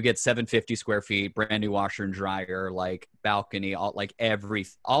 and you get 750 square feet, brand new washer and dryer, like balcony,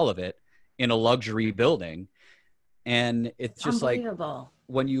 all of it in a luxury building. And it's just like,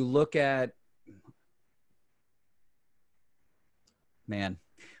 when you look at,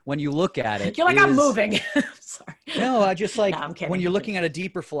 when you look at it, you're like, I'm moving. Sorry. No, I just like No, I'm kidding. when you're looking at a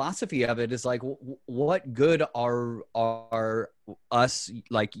deeper philosophy of it, is like, what good are us,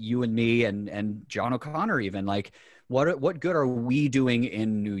 like you and me and John O'Connor, even like, what good are we doing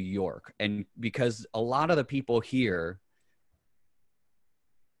in New York? And because a lot of the people here,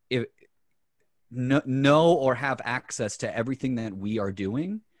 if know or have access to everything that we are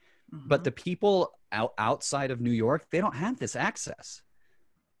doing, but the people outside of New York, they don't have this access.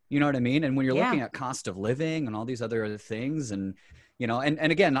 You know what I mean? And when you're looking at cost of living and all these other things, and, you know, and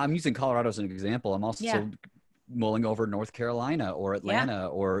again, I'm using Colorado as an example. I'm also mulling over North Carolina or Atlanta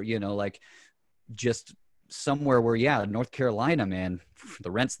or, you know, like just somewhere where, North Carolina, man, the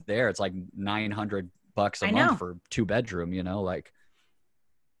rent's there. It's like $900 a month for 2-bedroom, you know, like.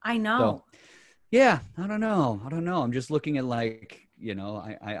 I know. So, yeah, I don't know. I'm just looking at like, you know,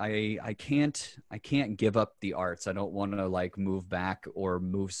 I can't give up the arts. I don't want to like move back or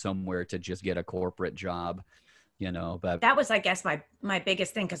move somewhere to just get a corporate job, you know. But that was, I guess, my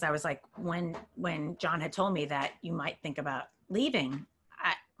biggest thing, because I was like, when John had told me that you might think about leaving,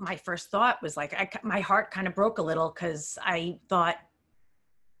 my first thought was like, my heart kind of broke a little, because I thought,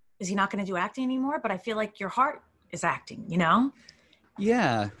 is he not going to do acting anymore? But I feel like your heart is acting, you know.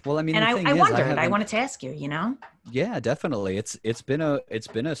 Yeah, well, I mean, and the thing I is, wondered. I wanted to ask you, you know. Yeah, definitely. It's been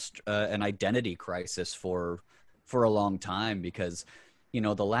an identity crisis for a long time, because, you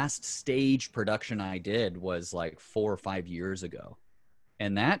know, the last stage production I did was like 4 or 5 years ago,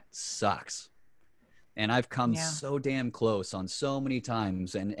 and that sucks. And I've come so damn close on so many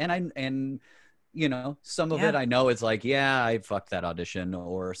times, and you know, some of it I know is like, I fucked that audition,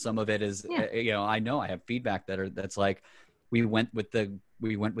 or some of it is, you know I have feedback that's like, we went with the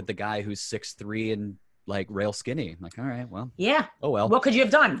guy who's 6'3" and like rail skinny. I'm like, all right, well, oh well. What could you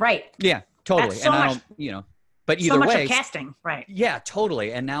have done? Right. Yeah, totally. That's so and I much, don't, you know, but either so much way, of casting, right? Yeah,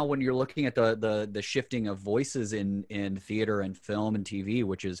 totally. And now when you're looking at the shifting of voices in theater and film and TV,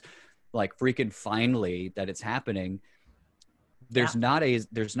 which is like freaking finally that it's happening, there's not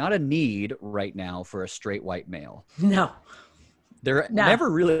a need right now for a straight white male. No. There never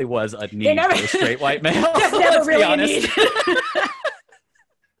really was a need for a straight white male. There's never really a need.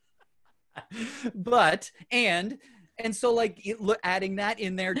 But and so like adding that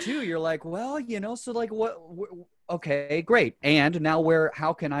in there too, you're like, well, you know, so like what? Okay, great. And now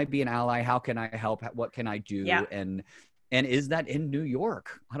how can I be an ally? How can I help? What can I do? Yeah. And is that in New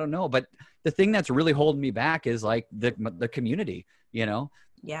York? I don't know. But the thing that's really holding me back is like the community, you know.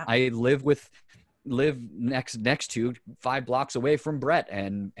 Yeah. I live next to 5 blocks away from Brett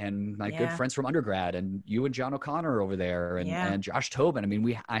and my good friends from undergrad, and you and John O'Connor over there, and Josh Tobin. I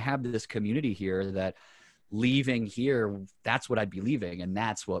mean, I have this community here that leaving here, that's what I'd be leaving. And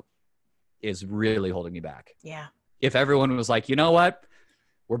that's what is really holding me back. Yeah. If everyone was like, you know what,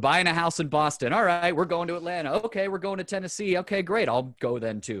 we're buying a house in Boston. All right, we're going to Atlanta. Okay, we're going to Tennessee. Okay, great. I'll go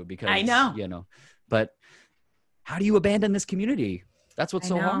then too, because I know, you know, but how do you abandon this community? That's what's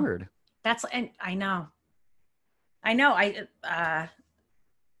so hard. And I know,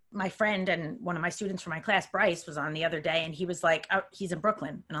 my friend and one of my students from my class, Bryce, was on the other day, and he was like, he's in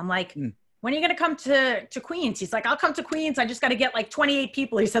Brooklyn. And I'm like, when are you going to come to Queens? He's like, I'll come to Queens. I just got to get like 28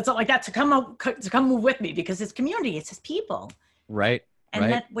 people. He said something like that to come move with me, because his community, it's his people. Right. And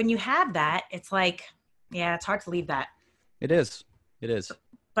that when you have that, it's like, it's hard to leave that. It is.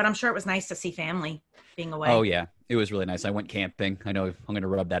 But I'm sure it was nice to see family being away. Oh yeah. It was really nice. I went camping. I know I'm going to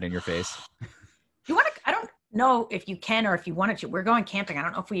rub that in your face. I don't know if you can, or if you wanted to. We're going camping. I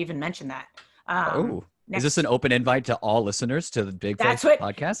don't know if we even mentioned that. Is this an open invite to all listeners to the Big Face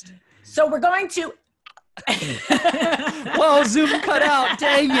podcast? So we're going to. Whoa, Zoom cut out.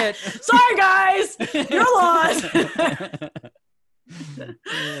 Dang it. Sorry, guys. You're lost.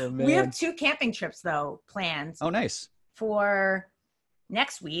 Oh, we have 2 camping trips, though, planned. Oh, nice. For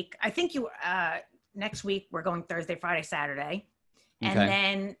next week. I think next week we're going Thursday, Friday, Saturday. And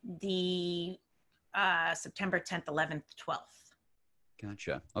then the September 10th, 11th, 12th.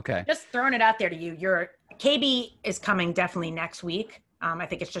 Gotcha. Okay. Just throwing it out there to you. KB is coming definitely next week. I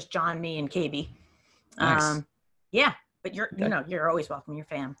think it's just John, me, and KB. Nice. But you're always welcome. You're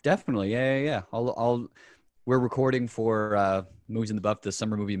fam. Definitely. Yeah. We're recording for Movies in the Buff, the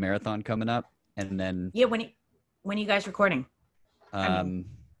summer movie marathon coming up, and then. Yeah. When are you guys recording?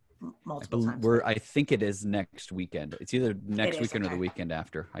 Multiple times. I think it is next weekend. It's either next weekend or the weekend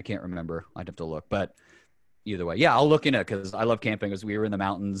after. I can't remember. I'd have to look, but either way, I'll look in it, because I love camping. Because we were in the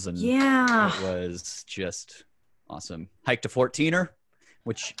mountains, and it was just awesome. Hiked to 14er,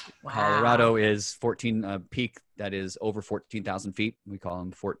 which Colorado is 14 peak that is over 14,000 feet. We call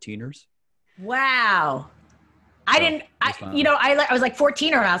them 14ers. Wow. I So, didn't, it was fun. I was like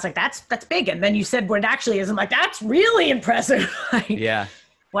 14 and I was like, that's big. And then you said what it actually is. I'm like, that's really impressive. Like, Yeah.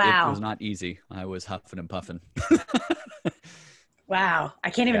 wow. It was not easy. I was huffing and puffing. Wow. I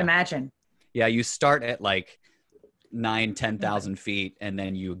can't even Yeah. imagine. Yeah, you start at like 10,000 feet, and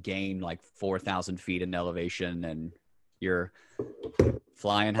then you gain like 4,000 feet in elevation, and you're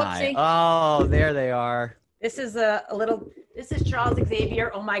flying high. Whoopsie. Oh, there they are. This is this is Charles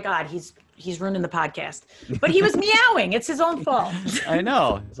Xavier. Oh my God. He's ruining the podcast, but he was meowing. It's his own fault. I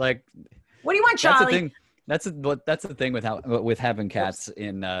know. It's like, What do you want, that's the Charlie? thing. That's the thing with having cats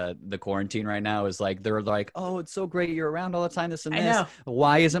in the quarantine right now is like they're like, oh, it's so great you're around all the time. This and I this. know.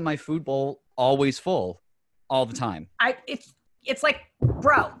 Why isn't my food bowl always full all the time? It's like,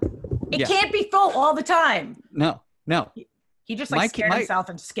 bro, it Yeah. can't be full all the time. No. He just My like ki- scared my- himself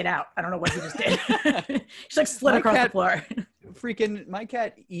and skid out. I don't know what he just did. He's like slid My across the cat- floor. Freaking my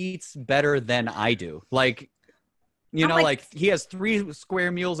cat eats better than I do. Like, you I'm know, like- like he has 3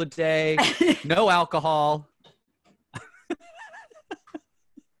 square meals a day, no alcohol.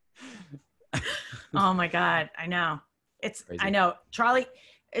 Oh my God. I know. Crazy. I know. Charlie,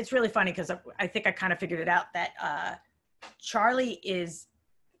 it's really funny because I think I kind of figured it out that Charlie is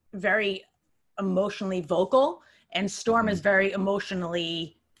very emotionally vocal and Storm is very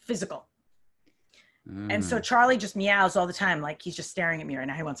emotionally physical. And so Charlie just meows all the time. Like he's just staring at me right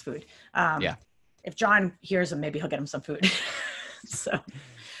now. He wants food. Yeah. If John hears him, maybe he'll get him some food. So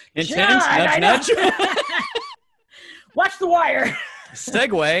Hint, John, hint, I nudge, know. nudge. Watch The Wire.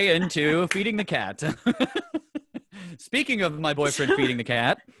 Segue into feeding the cat. Speaking of my boyfriend feeding the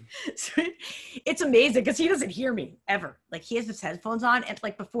cat, It's amazing because he doesn't hear me ever. Like he has his headphones on, and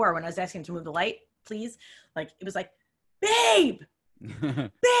like before when I was asking him to move the light, please, like it was like, babe,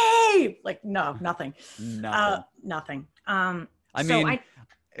 babe. Like no, nothing. nothing. Nothing. I so mean,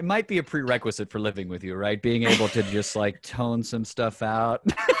 it might be a prerequisite for living with you, right? Being able to just like tone some stuff out.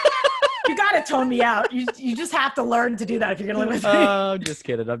 you gotta tone me out. You just have to learn to do that if you're gonna live with me. I'm just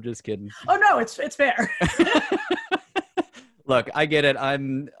kidding. I'm just kidding. Oh no, it's fair. Look, I get it.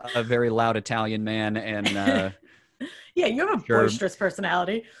 I'm a very loud Italian man, and Yeah, you have a Sure. boisterous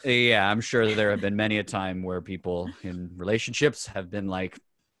personality. yeah, I'm sure there have been many a time where people in relationships have been like,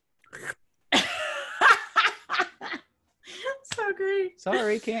 So great.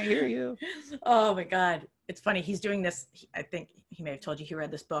 "Sorry, can't hear you." Oh my God. It's funny. He's doing this. I think he may have told you he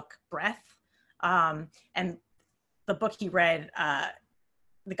read this book, Breath. And the book he read,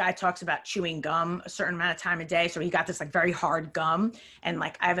 the guy talks about chewing gum a certain amount of time a day. So he got this like very hard gum. And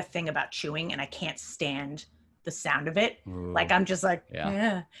like, I have a thing about chewing and I can't stand the sound of it. Ooh. Like, I'm just like, Yeah.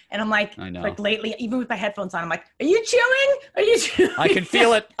 yeah. And I'm like, I know. like lately, even with my headphones on, I'm like, are you chewing? Are you chewing? I can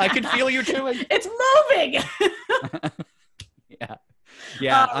feel it. I can feel you chewing. It's moving. Yeah.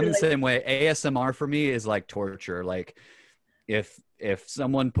 Yeah, Oh, I'm the really? same way. ASMR for me is like torture. Like if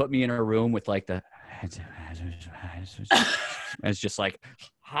someone put me in a room with like the it's just like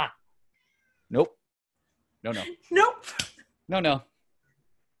ha. Nope. No. Nope. No.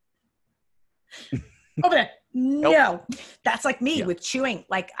 Over there. No. That's like me Yeah. with chewing.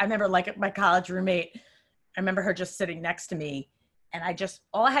 Like I remember like my college roommate, I remember her just sitting next to me and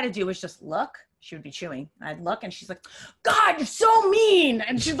all I had to do was just look. She would be chewing. And I'd look and she's like, God, you're so mean.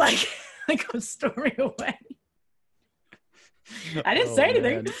 And she'd like go storming away. I didn't say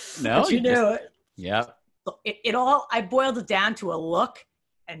anything. Man. No. But you knew just- it. Yeah. So it all, I boiled it down to a look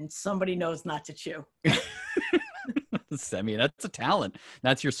and somebody knows not to chew. I mean, that's a talent.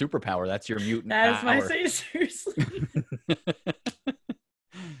 That's your superpower. That's your mutant That is power. my seriously.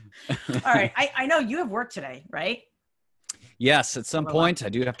 All right. I know you have work today, right? Yes, at some Well, point I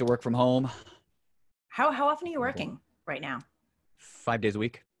do have to work from home How often are you working right now? 5 days a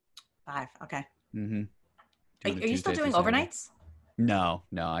week. 5. Okay. Mm-hmm. Are you still doing overnights? No,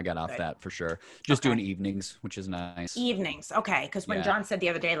 I got off Good. that for sure. Just Okay. doing evenings, which is nice. Evenings. Okay. Because when Yeah. John said the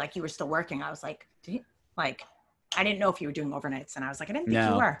other day, like you were still working, I was like, I didn't know if you were doing overnights. And I was like, I didn't think you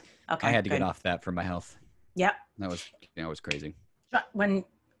No. were. Okay. I had to good. get off that for my health. Yep. That was crazy. When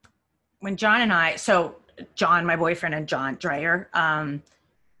John and I, so John, my boyfriend, and John Dreyer,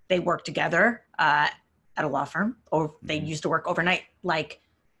 they work together at a law firm, or they Mhm. used to work overnight. Like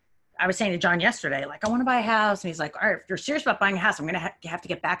I was saying to John yesterday, like I want to buy a house, and he's like, all right, if you're serious about buying a house, I'm gonna have to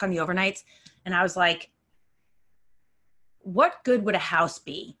get back on the overnights. And I was like, what good would a house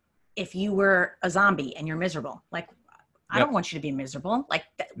be if you were a zombie and you're miserable? Like I Yep. don't want you to be miserable. Like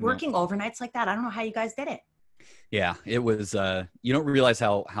No. working overnights like that, I don't know how you guys did it. Yeah, it was. You don't realize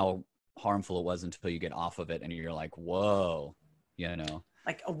how harmful it was until you get off of it, and you're like, whoa, you know.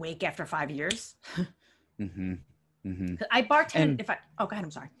 Like awake after 5 years. Mm-hmm. Mm-hmm. 'Cause I bartend. And- Go ahead.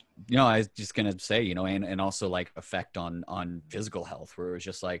 I'm sorry. I was just gonna say, and also like effect on physical health, where it was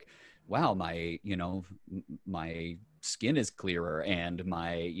just like, wow, my skin is clearer, and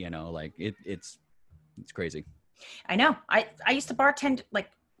my, like it's crazy. I know. I used to bartend like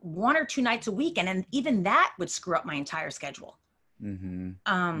 1 or 2 nights a week, and then even that would screw up my entire schedule.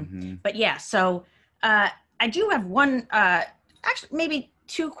 But yeah, so I do have one, actually maybe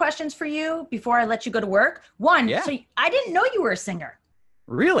 2 questions for you before I let you go to work. One, so I didn't know you were a singer.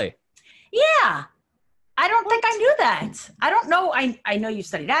 Really? Yeah. I don't think I knew that. I don't know. I know you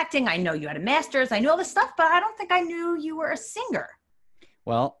studied acting. I know you had a master's. I know all this stuff, but I don't think I knew you were a singer.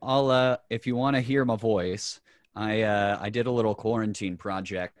 Well, I'll if you want to hear my voice, I did a little quarantine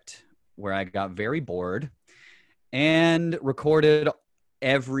project where I got very bored and recorded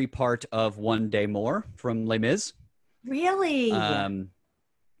every part of One Day More from Les Mis. Really?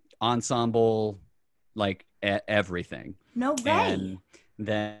 Ensemble, like everything. No way. And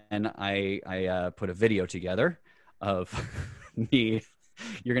then I put a video together of me.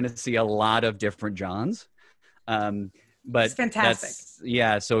 You're going to see a lot of different Johns. But it's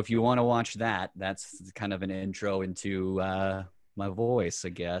fantastic. So if you want to watch that, that's kind of an intro into my voice, I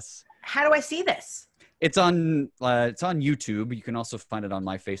guess. How do I see this? It's on YouTube. You can also find it on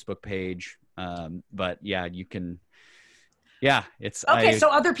my Facebook page. But yeah, you can. Yeah, it's okay.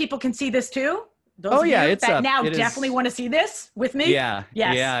 So other people can see this too. Those it's that up. now definitely want to see this with me. Yeah,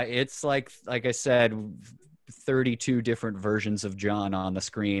 yes. Yeah. It's like I said, 32 different versions of John on the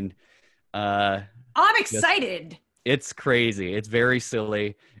screen. I'm excited. It's crazy. It's very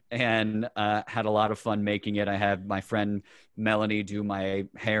silly, and had a lot of fun making it. I had my friend Melanie do my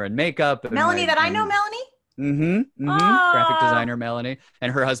hair and makeup. Melanie, I know Melanie? Graphic designer Melanie,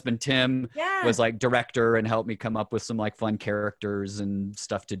 and her husband Tim was like director and helped me come up with some like fun characters and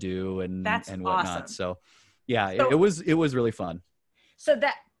stuff to do and whatnot. Awesome. So yeah, it was really fun. So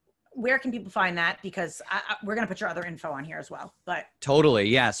where can people find that? Because we're going to put your other info on here as well. But totally.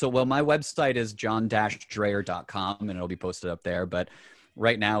 Yeah. So, my website is john-dreher.com and it'll be posted up there. But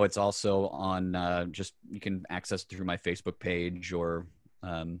right now it's also on you can access it through my Facebook page or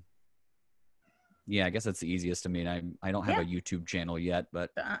I guess that's the easiest. I mean, I don't have a YouTube channel yet,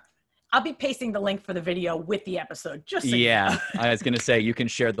 but I'll be pasting the link for the video with the episode. Just so I was going to say you can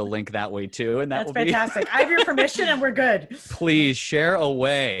share the link that way too, and that's fantastic. I have your permission, and we're good. Please share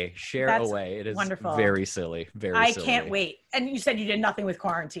away. That's away. It is wonderful. Very silly. I can't wait. And you said you did nothing with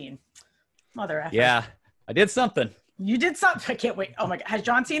quarantine. Mother effer. Yeah, I did something. You did something. I can't wait. Oh my God, has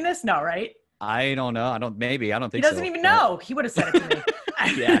John seen this? No, right? I don't know. I don't think so. He doesn't even know. He would have said it to me.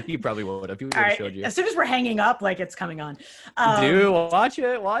 Yeah, he probably would have. He would have showed you. As soon as we're hanging up, like it's coming on. Dude, watch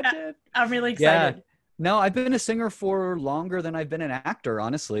it. I'm really excited. Yeah. No, I've been a singer for longer than I've been an actor,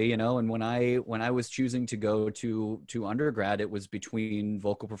 honestly, and when I was choosing to go to undergrad, it was between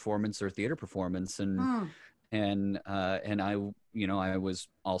vocal performance or theater performance, and I was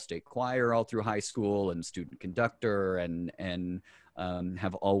all state choir all through high school and student conductor and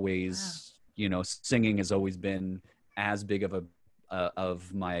have always, singing has always been as big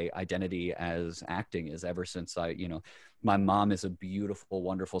of my identity as acting is ever since my mom is a beautiful,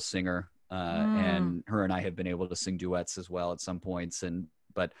 wonderful singer. And her and I have been able to sing duets as well at some points.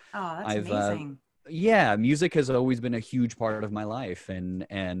 That's amazing. Music has always been a huge part of my life. And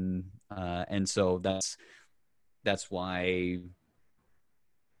so that's why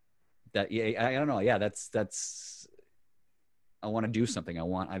I don't know. Yeah. That's, I want to do something.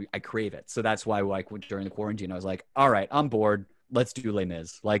 I crave it. So that's why like during the quarantine, I was like, all right, I'm bored. Let's do Les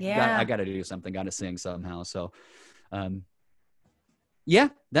Mis. Like I got to do something, got to sing somehow. So,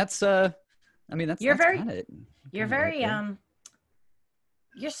 that's you're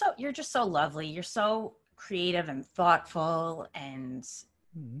just so lovely. You're so creative and thoughtful and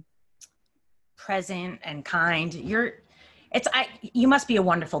present and kind. You must be a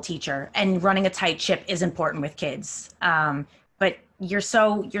wonderful teacher, and running a tight ship is important with kids. But you're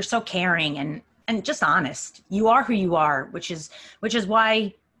so caring and just honest. You are who you are, which is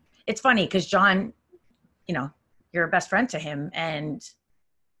why it's funny because John, you're a best friend to him. And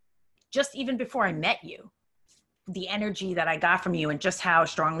just even before I met you, the energy that I got from you and just how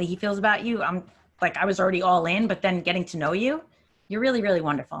strongly he feels about you, I was already all in, but then getting to know you, you're really, really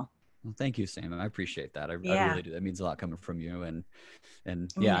wonderful. Well, thank you, Sam. I appreciate that. I really do. That means a lot coming from you. And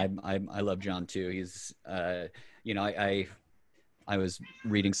I love John too. He's, I was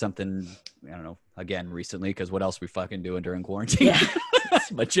reading something, I don't know, again, recently, because what else we fucking doing during quarantine? Yeah.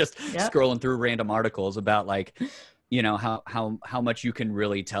 But just scrolling through random articles about how much you can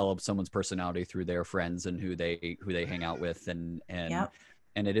really tell someone's personality through their friends and who they hang out with. And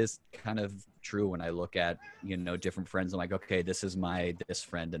And it is kind of true when I look at, different friends. I'm like, okay, this is my this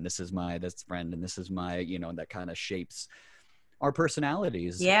friend, and this is my this friend, and this is my, that kind of shapes our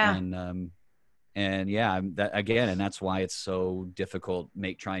personalities. Yeah. And yeah, that again, and that's why it's so difficult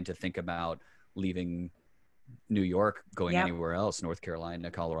trying to think about leaving New York, going anywhere else, North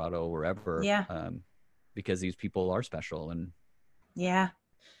Carolina, Colorado, wherever. Yeah. Because these people are special. And yeah,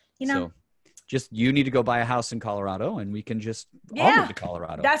 so just, you need to go buy a house in Colorado, and we can just all move to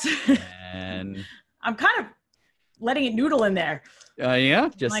Colorado. And I'm kind of letting it noodle in there. Yeah,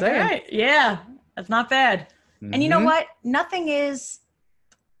 just like, saying. all right, yeah, that's not bad. Mm-hmm. And you know what? Nothing is,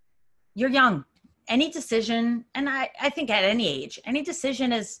 you're young. Any decision, and I think at any age, any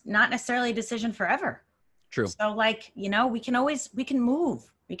decision is not necessarily a decision forever. True. So like, we can move,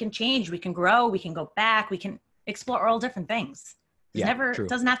 we can change, we can grow, we can go back, we can explore all different things. It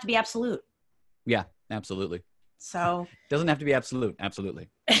doesn't have to be absolute. Yeah, absolutely. So doesn't have to be absolute. Absolutely.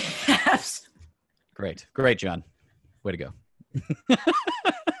 Great, John. Way to go.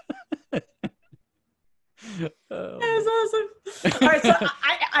 That was awesome. All right, so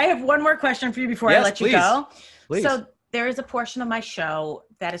I have one more question for you before I let you go. Please. So there is a portion of my show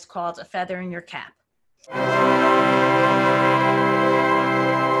that is called A Feather in Your Cap.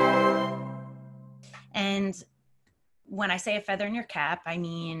 And when I say a feather in your cap, I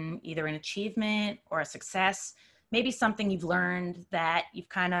mean either an achievement or a success, maybe something you've learned that you've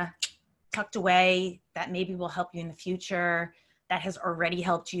kind of tucked away that maybe will help you in the future, that has already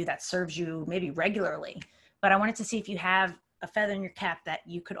helped you, that serves you maybe regularly. But I wanted to see if you have a feather in your cap that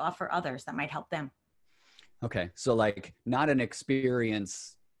you could offer others that might help them. Okay. So like, not an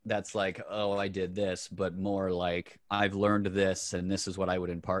experience that's like, oh, I did this, but more like, I've learned this and this is what I would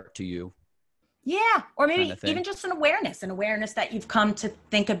impart to you. Yeah. Or maybe even just an awareness that you've come to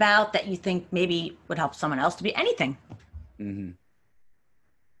think about that you think maybe would help someone else, to be anything. Mm-hmm.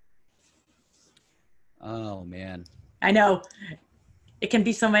 Oh, man. I know. It can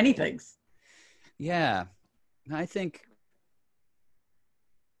be so many things. Yeah. I think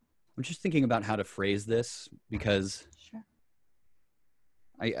I'm just thinking about how to phrase this, because sure.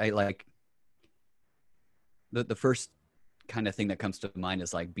 I like the first kind of thing that comes to mind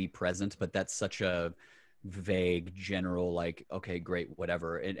is like, be present, but that's such a vague, general, like, okay, great,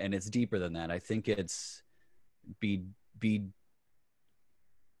 whatever. And it's deeper than that. I think it's be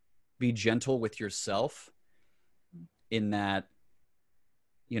gentle with yourself, in that,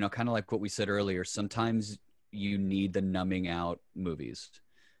 kind of like what we said earlier, sometimes you need the numbing out movies.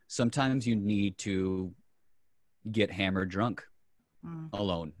 Sometimes you need to get hammered drunk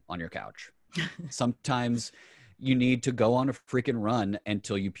alone on your couch. Sometimes you need to go on a freaking run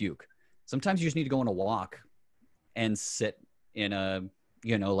until you puke. Sometimes you just need to go on a walk and sit in a,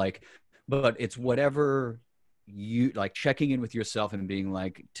 but it's whatever you like, checking in with yourself and being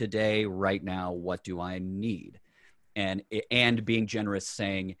like, today, right now, what do I need? And being generous,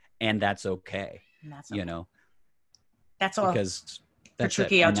 saying, and that's okay. And that's okay. That's all. Because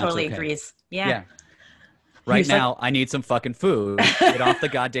Petruchio totally agrees. Yeah. Right now, I need some fucking food. Get off the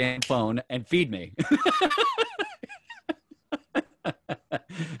goddamn phone and feed me.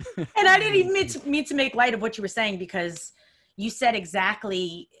 And I didn't even mean to make light of what you were saying, because you said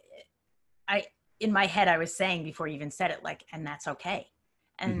exactly, in my head, I was saying before you even said it, like, and that's okay.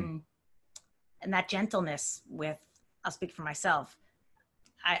 And that gentleness with, I'll speak for myself.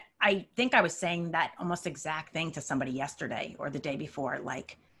 I think I was saying that almost exact thing to somebody yesterday or the day before.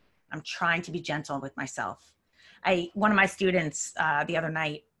 Like, I'm trying to be gentle with myself. One of my students the other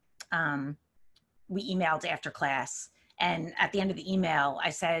night, we emailed after class. And at the end of the email,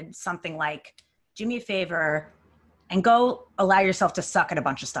 I said something like, do me a favor and go allow yourself to suck at a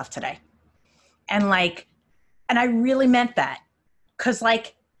bunch of stuff today. And I really meant that. 'Cause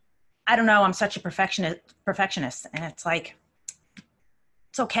like, I don't know, I'm such a perfectionist. And it's like,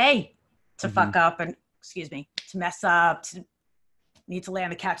 it's okay to fuck up and, to mess up, to need to lay on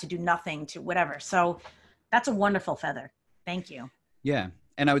the couch, to do nothing, to whatever. So that's a wonderful feather. Thank you. Yeah.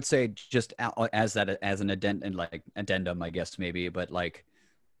 And I would say, just as an addendum, I guess, maybe, but like,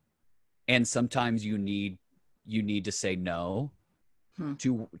 and sometimes you need to say no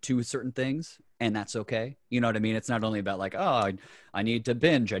to certain things, and that's okay. You know what I mean? It's not only about like, oh, I need to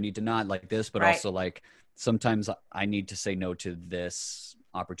binge, I need to not like this, but also like, sometimes I need to say no to this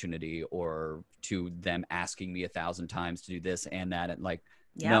opportunity, or to them asking me 1,000 times to do this and that. And like,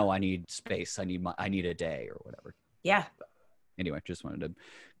 no, I need space. I need a day or whatever. Yeah. But anyway, just wanted to,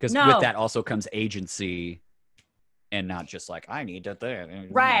 because with that also comes agency, and not just like, I need to think.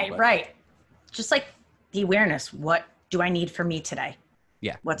 Right. Just like the awareness. What do I need for me today?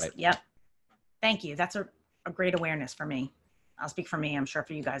 Yeah. Yep. Thank you. That's a great awareness for me. I'll speak for me. I'm sure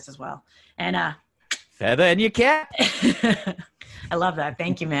for you guys as well. And feather in your cap. I love that.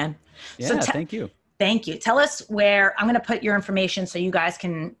 Thank you, man. Yeah, thank you. Thank you. Tell us where, I'm going to put your information so you guys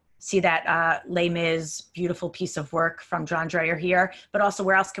can see that Les Mis beautiful piece of work from John Dreyer here, but also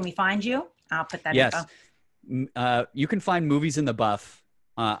where else can we find you? I'll put that Yes. info. You can find Movies in the Buff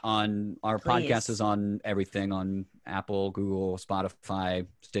on our Please. podcast is on everything, on Apple, Google, Spotify,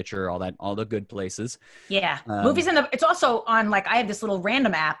 Stitcher, all the good places. Yeah. It's also on, like, I have this little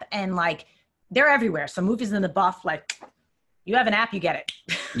random app and like they're everywhere. So Movies in the Buff, like, you have an app, you get it.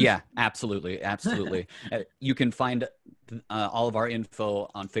 Yeah, absolutely. Absolutely. You can find all of our info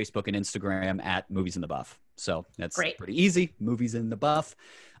on Facebook and Instagram at Movies in the Buff. So that's Great. Pretty easy. Movies in the Buff.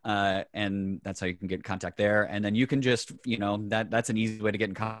 And that's how you can get in contact there. And then you can just, that's an easy way to get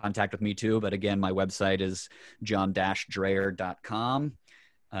in contact with me too. But again, my website is john-dreyer.com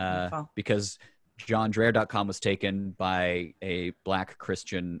because johndreyer.com was taken by a Black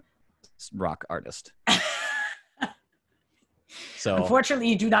Christian rock artist. So unfortunately,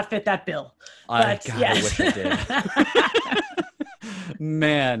 you do not fit that bill. I wish I did.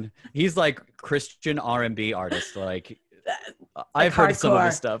 Man, he's like Christian R&B artist. Like I've heard some of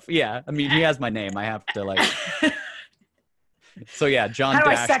his stuff. Yeah, I mean, he has my name. I have to like. So yeah, John. How do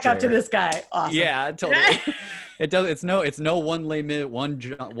I stack up to this guy? Awesome. Yeah, totally. It does. It's no one Les Mis,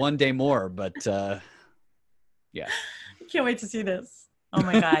 one day more, but yeah. Can't wait to see this. Oh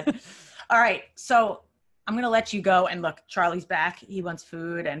my God. All right, so I'm going to let you go. And look, Charlie's back. He wants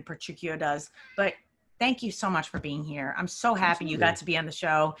food and Petruchio does. But thank you so much for being here. I'm so happy you got to be on the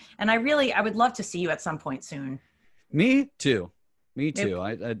show. And I would love to see you at some point soon. Me too.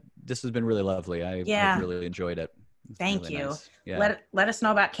 This has been really lovely. I've really enjoyed it. Thank really you. Nice. Yeah. Let us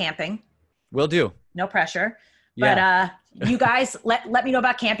know about camping. Will do. No pressure. Yeah. But you guys, let me know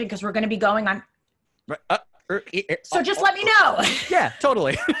about camping because we're going to be going on. So just let me know. Yeah,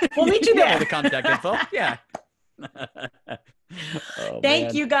 totally. We'll meet you there. All the contact info. Yeah.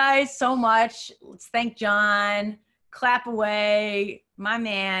 Thank you guys so much. Let's thank John. Clap away, my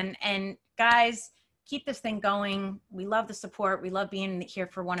man. And guys, keep this thing going. We love the support. We love being here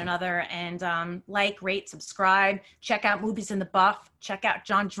for one another. And like, rate, subscribe. Check out Movies in the Buff. Check out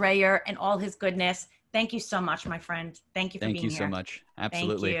John Dreyer and all his goodness. Thank you so much, my friend. Thank you for being here. Thank you so much.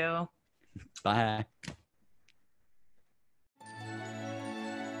 Absolutely. Thank you. Bye.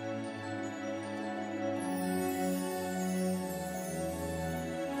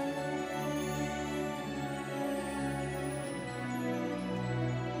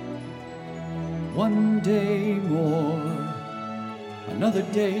 One day more, another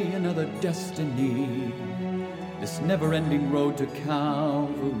day, another destiny, this never-ending road to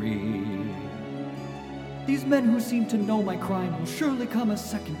Calvary. These men who seem to know my crime will surely come a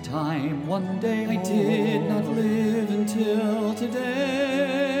second time. One day I did not live until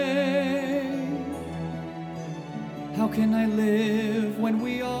today. How can I live when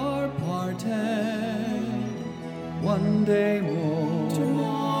we are parted? One day more,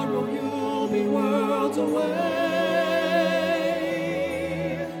 tomorrow you'll be worlds away.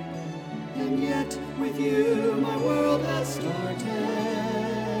 And yet with you my world has started.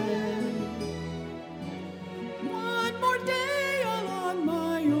 One more day all on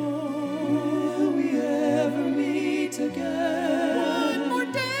my own. Will we ever meet again? One more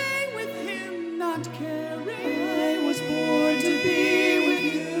day with him not caring. I was born to be with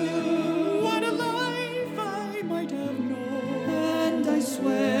you. What a life I might have known. And I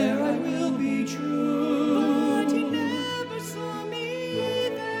swear I will be true. But he never saw me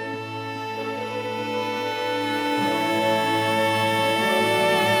there.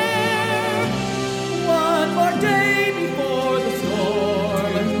 One more day before the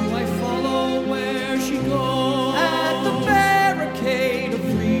storm, and I follow where she goes. At the barricade of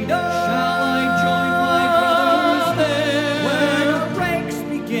freedom, shall I join my brothers there? Where our ranks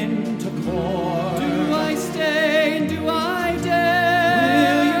begin to pour. Do I stay and do I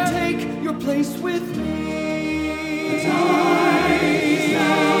dare? Will you take your place with me? The time's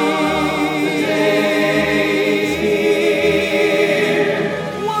now, the day's here.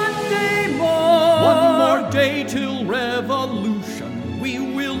 One day more. One more day till revolution. We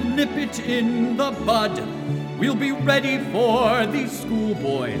will nip it in the bud. We'll be ready for these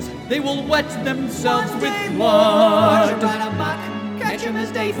schoolboys. They will wet themselves with blood. Watch 'em run amok, catch 'em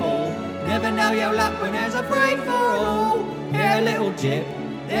as they fall. Never know your luck when there's a free for all. Here a little jib,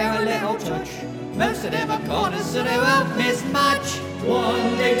 there a little touch. Most of them are corners, so they won't miss much.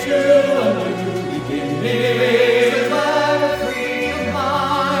 One day too, another new beginning. Raise the flag of freedom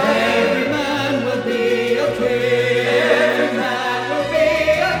high. Every man will be a king. Every man will be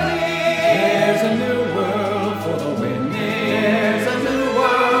a king. There's a new world for the winning.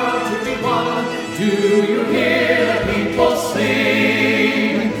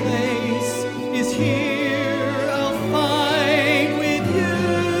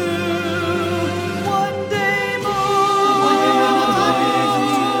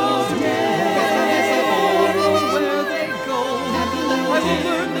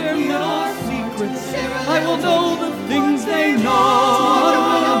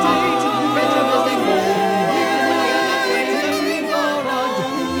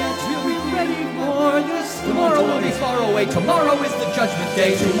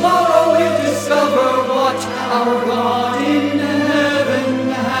 day tomorrow we'll discover what our God